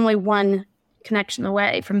only one connection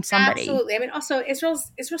away from somebody. Absolutely. I mean, also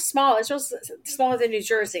Israel's small. Israel's smaller than New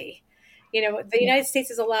Jersey. The United States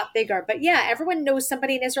is a lot bigger, but yeah, everyone knows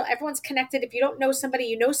somebody in Israel. Everyone's connected. If you don't know somebody,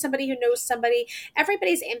 you know somebody who knows somebody.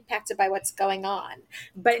 Everybody's impacted by what's going on.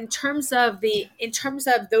 But in terms of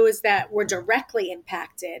those that were directly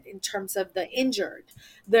impacted, in terms of the injured,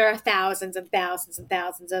 there are thousands and thousands and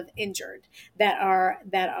thousands of injured that are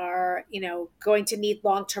going to need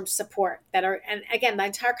long-term support. And again, the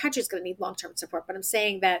entire country is going to need long-term support. But I'm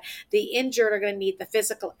saying that the injured are going to need the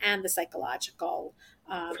physical and the psychological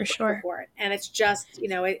for sure support. And it's just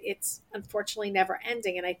it's unfortunately never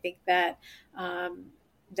ending. And I think that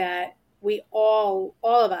that we all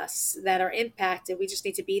of us that are impacted, we just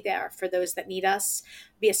need to be there for those that need us,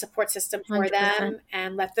 be a support system for 100%. them,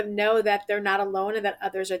 and let them know that they're not alone and that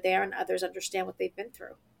others are there and others understand what they've been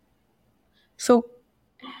through. So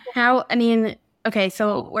okay,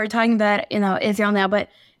 so we're talking about Israel now, but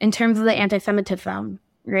in terms of the anti-Semitism,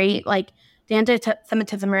 right? Like, the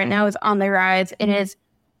anti-Semitism right now is on the rise. It is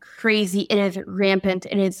crazy. It is rampant.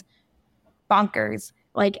 It is bonkers.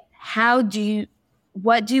 Like,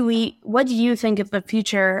 what do you think is the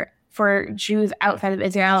future for Jews outside of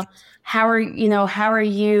Israel? How are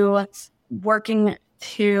you working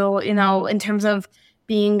to, in terms of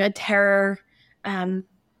being a terror, I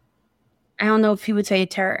don't know if you would say a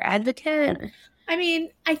terror advocate. I mean,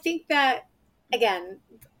 I think that, again,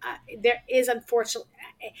 there is unfortunately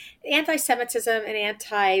anti-Semitism and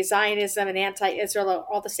anti-Zionism and anti-Israel are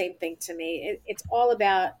all the same thing to me. It's all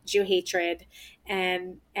about Jew hatred,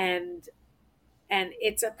 and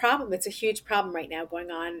it's a problem. It's a huge problem right now going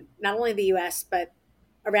on, not only in the U.S. but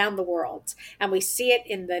around the world, and we see it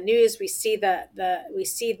in the news. We see the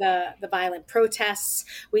violent protests.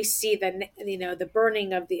 We see the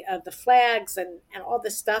burning of the flags and all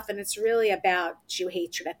this stuff, and it's really about Jew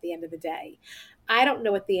hatred at the end of the day. I don't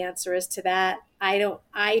know what the answer is to that. I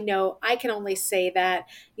know I can only say that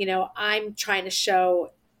I'm trying to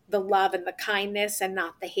show the love and the kindness and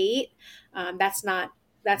not the hate. That's not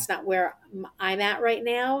where I'm at right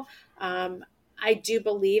now. I do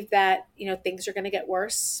believe that things are going to get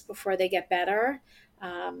worse before they get better.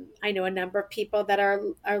 I know a number of people that are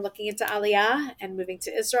looking into Aliyah and moving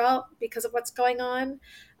to Israel because of what's going on.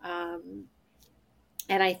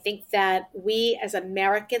 And I think that we as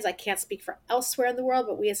Americans, I can't speak for elsewhere in the world,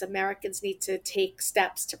 but we as Americans need to take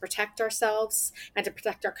steps to protect ourselves and to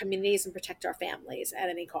protect our communities and protect our families at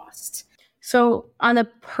any cost. So on a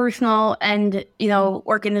personal and,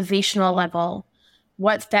 organizational level,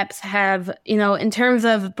 what steps have, in terms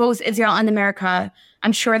of both Israel and America,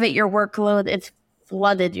 I'm sure that your workload is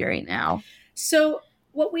flooded right now. So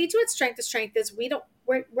what we do at Strength to Strength is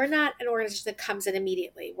we're not an organization that comes in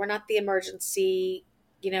immediately. We're not the emergency.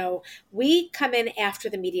 We come in after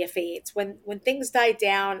the media fades, when things die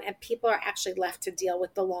down and people are actually left to deal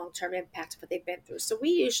with the long-term impact of what they've been through. So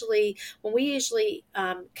when we usually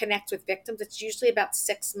connect with victims, it's usually about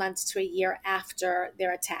 6 months to a year after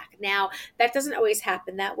their attack. Now, that doesn't always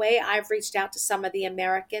happen that way. I've reached out to some of the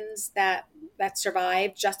Americans that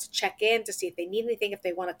survived just to check in to see if they need anything, if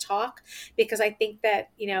they want to talk, because I think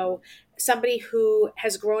that, somebody who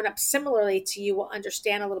has grown up similarly to you will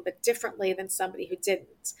understand a little bit differently than somebody who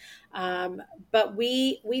didn't. But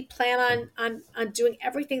we plan on doing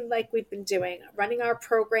everything like we've been doing, running our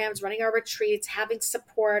programs, running our retreats, having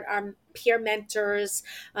support, our peer mentors,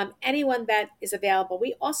 anyone that is available.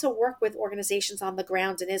 We also work with organizations on the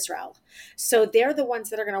ground in Israel. So they're the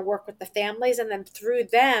ones that are going to work with the families, and then through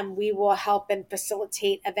them, we will help and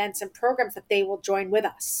facilitate events and programs that they will join with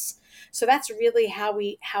us. So that's really how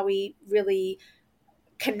we really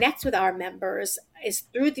connect with our members is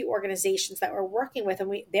through the organizations that we're working with,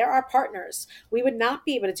 and they're our partners. We would not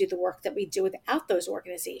be able to do the work that we do without those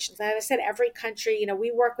organizations. And as I said, every country,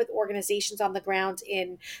 we work with organizations on the ground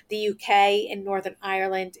in the UK, in Northern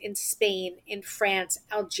Ireland, in Spain, in France,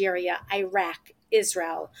 Algeria, Iraq,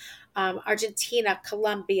 Israel, Argentina,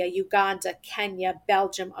 Colombia, Uganda, Kenya,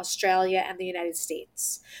 Belgium, Australia, and the United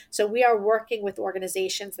States. So we are working with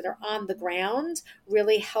organizations that are on the ground,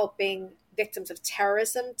 really helping victims of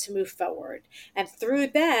terrorism to move forward. And through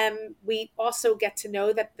them, we also get to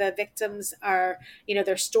know that the victims are,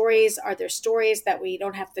 their stories are their stories, that we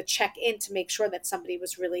don't have to check in to make sure that somebody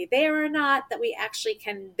was really there or not, that we actually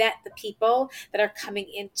can vet the people that are coming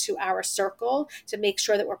into our circle to make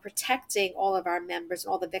sure that we're protecting all of our members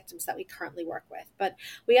and all the victims that we currently work with. But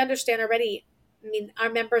we understand already, our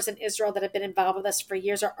members in Israel that have been involved with us for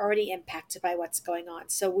years are already impacted by what's going on.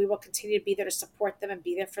 So we will continue to be there to support them and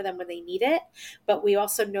be there for them when they need it. But we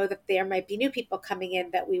also know that there might be new people coming in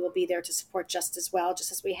that we will be there to support just as well,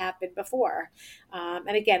 just as we have been before.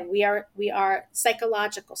 And again, we are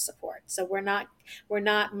psychological support. So we're not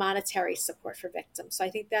monetary support for victims. So I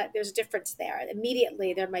think that there's a difference there.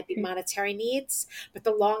 Immediately, there might be monetary needs, but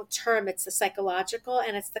the long term, it's the psychological,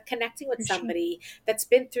 and it's the connecting with somebody that's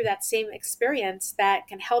been through that same experience that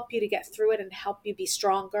can help you to get through it and help you be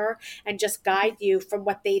stronger and just guide you from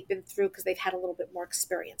what they've been through because they've had a little bit more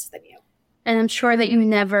experience than you. And I'm sure that you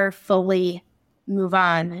never fully move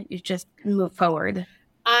on. You just move forward.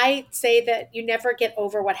 I say that you never get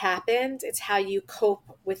over what happened. It's how you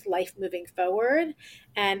cope with life moving forward.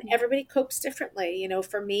 And everybody copes differently.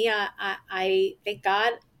 For me, I thank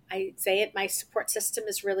God, I say it, my support system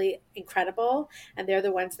is really incredible. And they're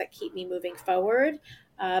the ones that keep me moving forward.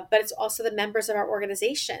 But it's also the members of our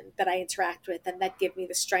organization that I interact with and that give me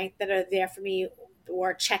the strength, that are there for me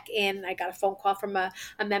or check in. I got a phone call from a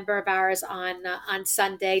member of ours on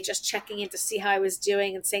Sunday, just checking in to see how I was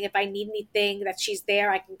doing and saying if I need anything, that she's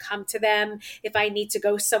there, I can come to them if I need to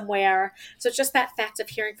go somewhere. So it's just that fact of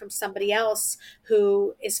hearing from somebody else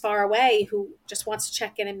who is far away, who just wants to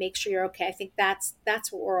check in and make sure you're okay. I think that's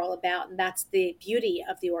what we're all about. And that's the beauty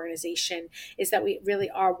of the organization, is that we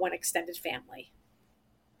really are one extended family.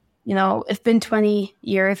 It's been 20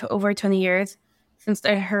 years, over 20 years since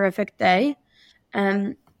the horrific day.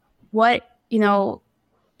 And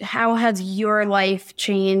how has your life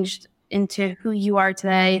changed into who you are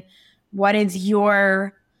today? What is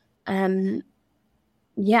your, how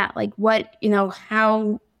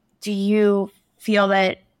do you feel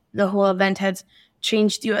that the whole event has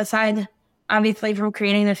changed you, aside, obviously, from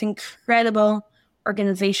creating this incredible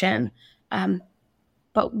organization?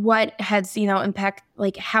 But what has, impact,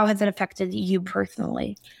 how has it affected you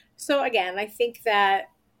personally? So again, I think that,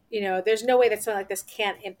 there's no way that something like this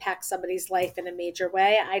can't impact somebody's life in a major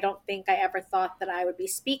way. I don't think I ever thought that I would be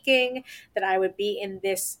speaking, that I would be in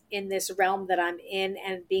this realm that I'm in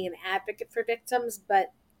and being an advocate for victims,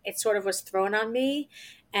 but it sort of was thrown on me.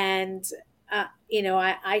 And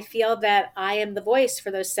I feel that I am the voice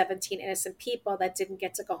for those 17 innocent people that didn't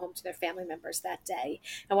get to go home to their family members that day.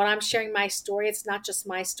 And when I'm sharing my story, it's not just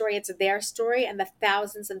my story, it's their story, and the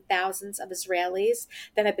thousands and thousands of Israelis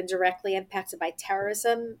that have been directly impacted by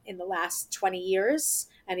terrorism in the last 20 years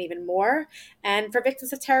and even more, and for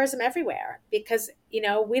victims of terrorism everywhere. Because,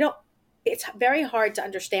 it's very hard to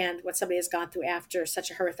understand what somebody has gone through after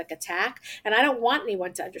such a horrific attack. And I don't want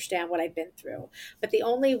anyone to understand what I've been through. But the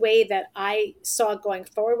only way that I saw going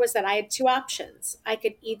forward was that I had two options. I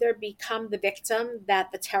could either become the victim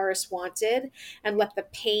that the terrorists wanted and let the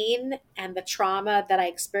pain and the trauma that I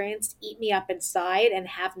experienced eat me up inside and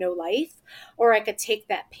have no life, or I could take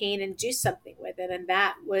that pain and do something with it. And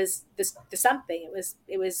that was the something.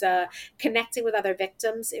 It was connecting with other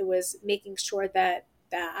victims. It was making sure that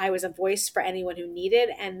I was a voice for anyone who needed,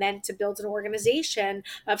 and then to build an organization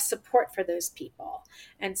of support for those people.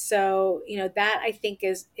 And so, that I think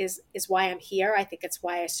is why I'm here. I think it's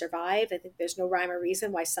why I survived. I think there's no rhyme or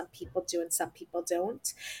reason why some people do and some people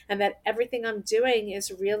don't. And that everything I'm doing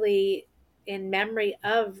is really in memory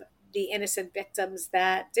of the innocent victims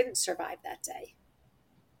that didn't survive that day.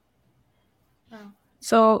 Wow.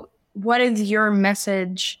 So what is your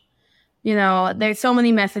message? There's so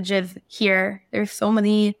many messages here. There's so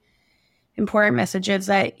many important messages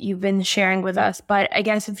that you've been sharing with us. But I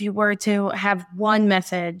guess if you were to have one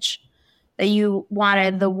message that you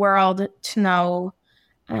wanted the world to know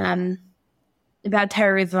about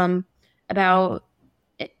terrorism, about,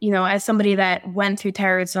 as somebody that went through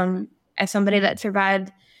terrorism, as somebody that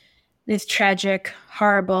survived this tragic,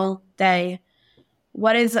 horrible day,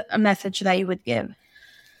 what is a message that you would give?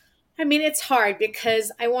 I mean, it's hard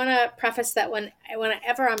because I want to preface that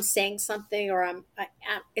whenever I'm saying something or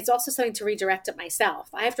it's also something to redirect at myself.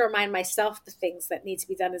 I have to remind myself the things that need to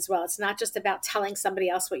be done as well. It's not just about telling somebody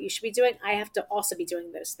else what you should be doing. I have to also be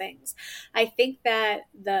doing those things. I think that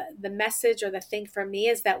the message or the thing for me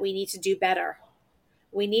is that we need to do better.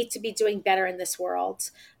 We need to be doing better in this world.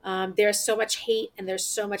 There's so much hate and there's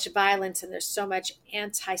so much violence and there's so much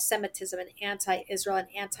anti-Semitism and anti-Israel and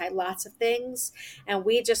anti lots of things. And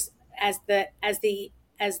we just, as the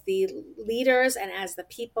leaders and as the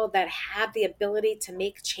people that have the ability to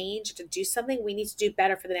make change, to do something, we need to do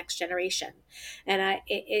better for the next generation. And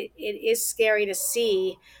it is scary to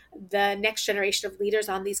see the next generation of leaders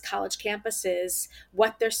on these college campuses,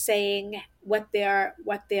 what they're saying, what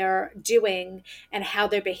they're doing, and how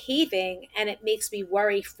they're behaving. And it makes me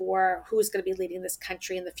worry for who's going to be leading this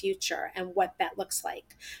country in the future and what that looks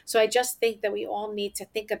like. So I just think that we all need to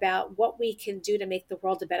think about what we can do to make the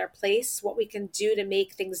world a better place, what we can do to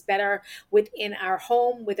make things better within our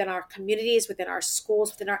home, within our communities, within our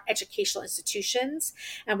schools, within our educational institutions.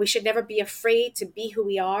 And we should never be afraid to be who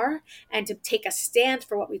we are and to take a stand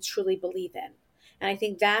for what we truly believe in. And I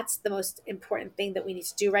think that's the most important thing that we need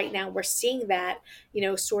to do right now. We're seeing that,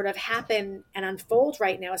 sort of happen and unfold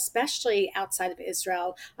right now, especially outside of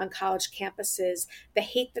Israel on college campuses, the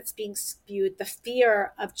hate that's being spewed, the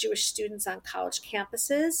fear of Jewish students on college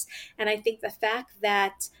campuses. And I think the fact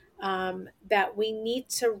that we need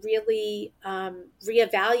to really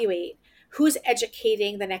reevaluate who's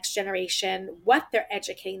educating the next generation, what they're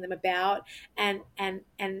educating them about, and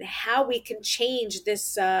how we can change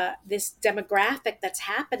this demographic that's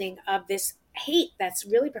happening of this hate that's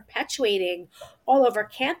really perpetuating all over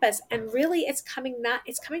campus. And really it's coming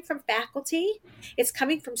from faculty, it's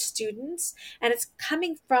coming from students, and it's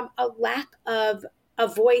coming from a lack of a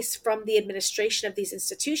voice from the administration of these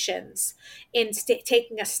institutions in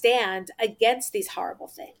taking a stand against these horrible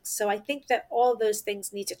things. So I think that all of those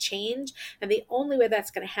things need to change. And the only way that's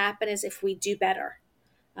going to happen is if we do better.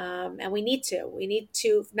 And we need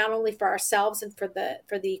to not only for ourselves and for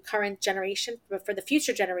the current generation, but for the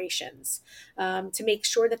future generations, to make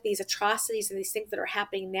sure that these atrocities and these things that are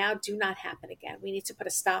happening now do not happen again. We need to put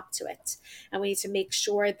a stop to it, and we need to make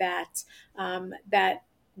sure that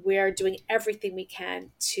we're doing everything we can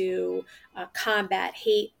to combat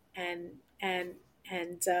hate and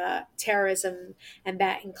terrorism, and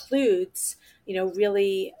that includes,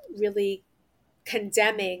 really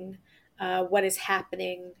condemning what is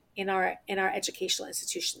happening in our educational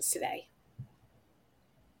institutions today.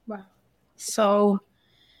 Wow. So,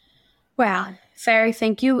 wow, Sarri,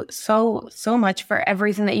 thank you so much for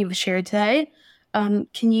everything that you've shared today.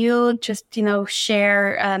 Can you just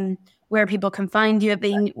share where people can find you if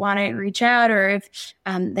they want to reach out, or if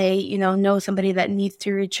they know somebody that needs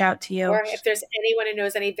to reach out to you, or if there's anyone who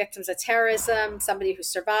knows any victims of terrorism, somebody who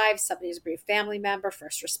survived, somebody who's a bereaved family member,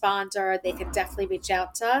 first responder, they can definitely reach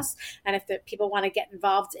out to us. And if people want to get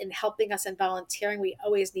involved in helping us and volunteering, we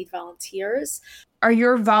always need volunteers. Are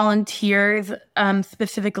your volunteers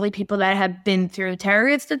specifically people that have been through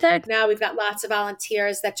terrorist attacks? No, we've got lots of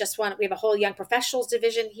volunteers that we have a whole young professionals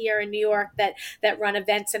division here in New York that run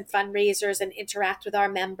events and fundraisers and interact with our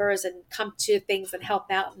members and come to things and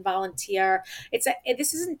help out and volunteer.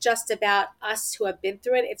 This isn't just about us who have been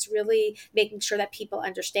through it. It's really making sure that people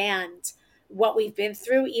understand what we've been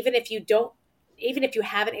through, even if you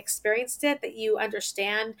haven't experienced it, that you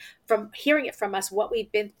understand from hearing it from us what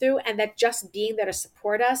we've been through, and that just being there to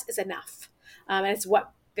support us is enough. And it's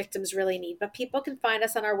what victims really need. But people can find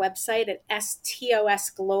us on our website at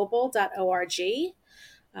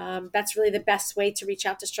stosglobal.org. That's really the best way to reach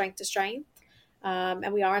out to Strength to Strength.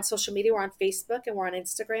 And we are on social media. We're on Facebook and we're on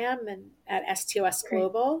Instagram and at STOS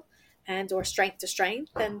Global and or Strength to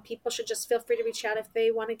Strength. And people should just feel free to reach out if they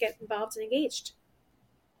want to get involved and engaged.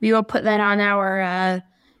 We will put that on our,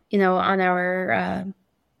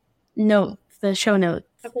 notes, the show notes.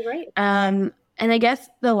 Okay, great. And I guess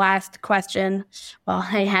the last question, while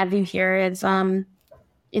I have you here, is, I'm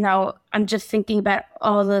just thinking about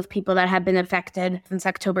all those people that have been affected since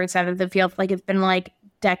October 7th. It feels like it's been like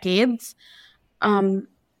decades. For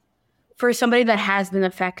somebody that has been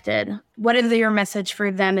affected, what is your message for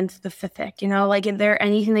them in specific? Is there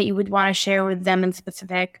anything that you would want to share with them in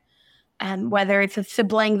specific? Whether it's a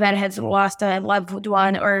sibling that has lost a loved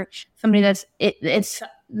one, or somebody it's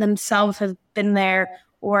themselves has been there,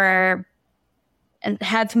 or and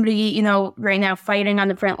had somebody, right now fighting on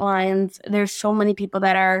the front lines. There's so many people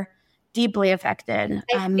that are deeply affected.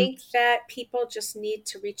 I think that people just need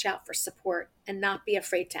to reach out for support and not be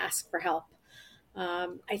afraid to ask for help.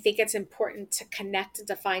 I think it's important to connect and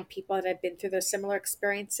to find people that have been through those similar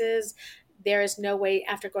experiences. there is no way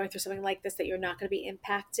after going through something like this that you're not going to be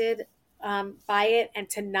impacted by it, and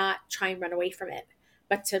to not try and run away from it,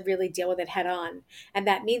 but to really deal with it head on. And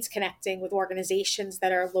that means connecting with organizations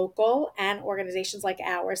that are local and organizations like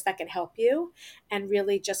ours that can help you, and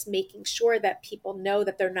really just making sure that people know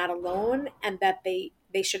that they're not alone and that they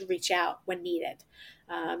should reach out when needed.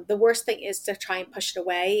 The worst thing is to try and push it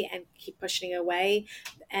away and keep pushing it away,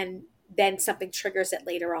 and then something triggers it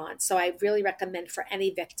later on. So I really recommend for any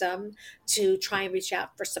victim to try and reach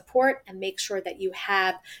out for support and make sure that you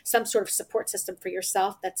have some sort of support system for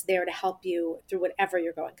yourself that's there to help you through whatever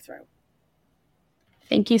you're going through.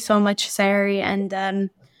 Thank you so much, Sarri. And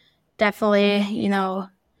definitely,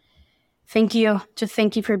 thank you. Just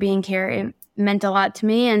thank you for being here. It meant a lot to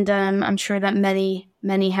me. And I'm sure that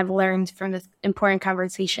many have learned from this important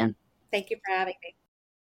conversation. Thank you for having me.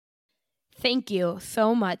 Thank you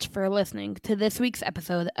so much for listening to this week's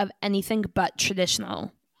episode of Anything But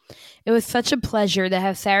Traditional. It was such a pleasure to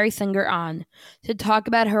have Sarri Singer on to talk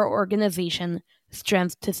about her organization,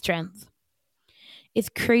 Strength to Strength. It's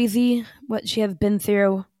crazy what she has been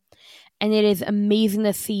through, and it is amazing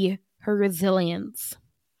to see her resilience.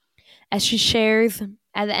 As she shares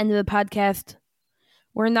at the end of the podcast,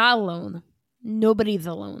 we're not alone. Nobody's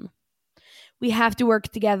alone. We have to work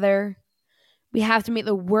together. We have to make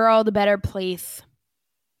the world a better place.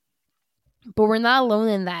 But we're not alone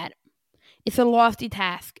in that. It's a lofty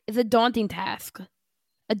task. It's a daunting task.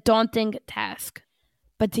 But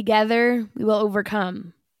together, we will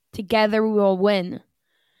overcome. Together, we will win.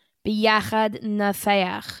 Biyachad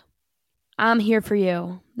naseach. I'm here for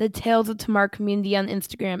you. The Tales of Tamar community on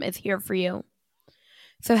Instagram is here for you.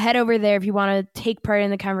 So head over there if you want to take part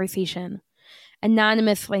in the conversation.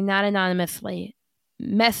 Anonymously, not anonymously.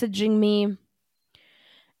 Messaging me.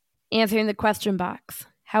 Answering the question box.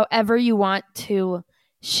 However you want to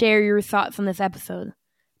share your thoughts on this episode,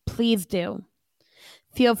 please do.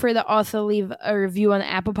 Feel free to also leave a review on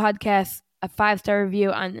Apple Podcasts, a 5-star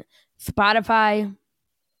review on Spotify,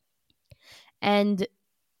 and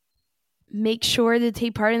make sure to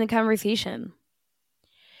take part in the conversation.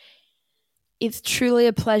 It's truly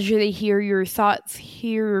a pleasure to hear your thoughts,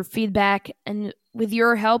 hear your feedback, and with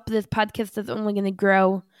your help, this podcast is only going to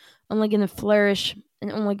grow, only going to flourish,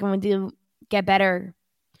 and only going to get better.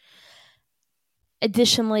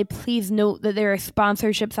 Additionally, please note that there are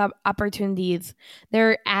sponsorships opportunities, there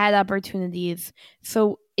are ad opportunities.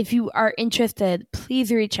 So if you are interested,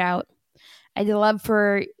 please reach out. I'd love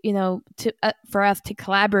for for us to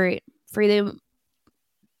collaborate, for you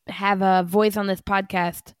to have a voice on this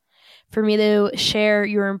podcast, for me to share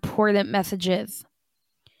your important messages.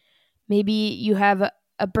 Maybe you have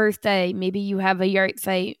a birthday, maybe you have a yard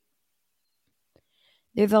site.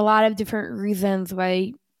 There's a lot of different reasons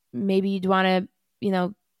why maybe you'd want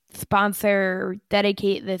to sponsor or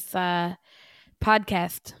dedicate this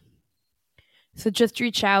podcast. So just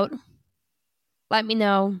reach out, let me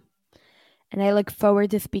know, and I look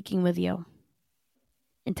forward to speaking with you.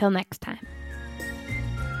 Until next time.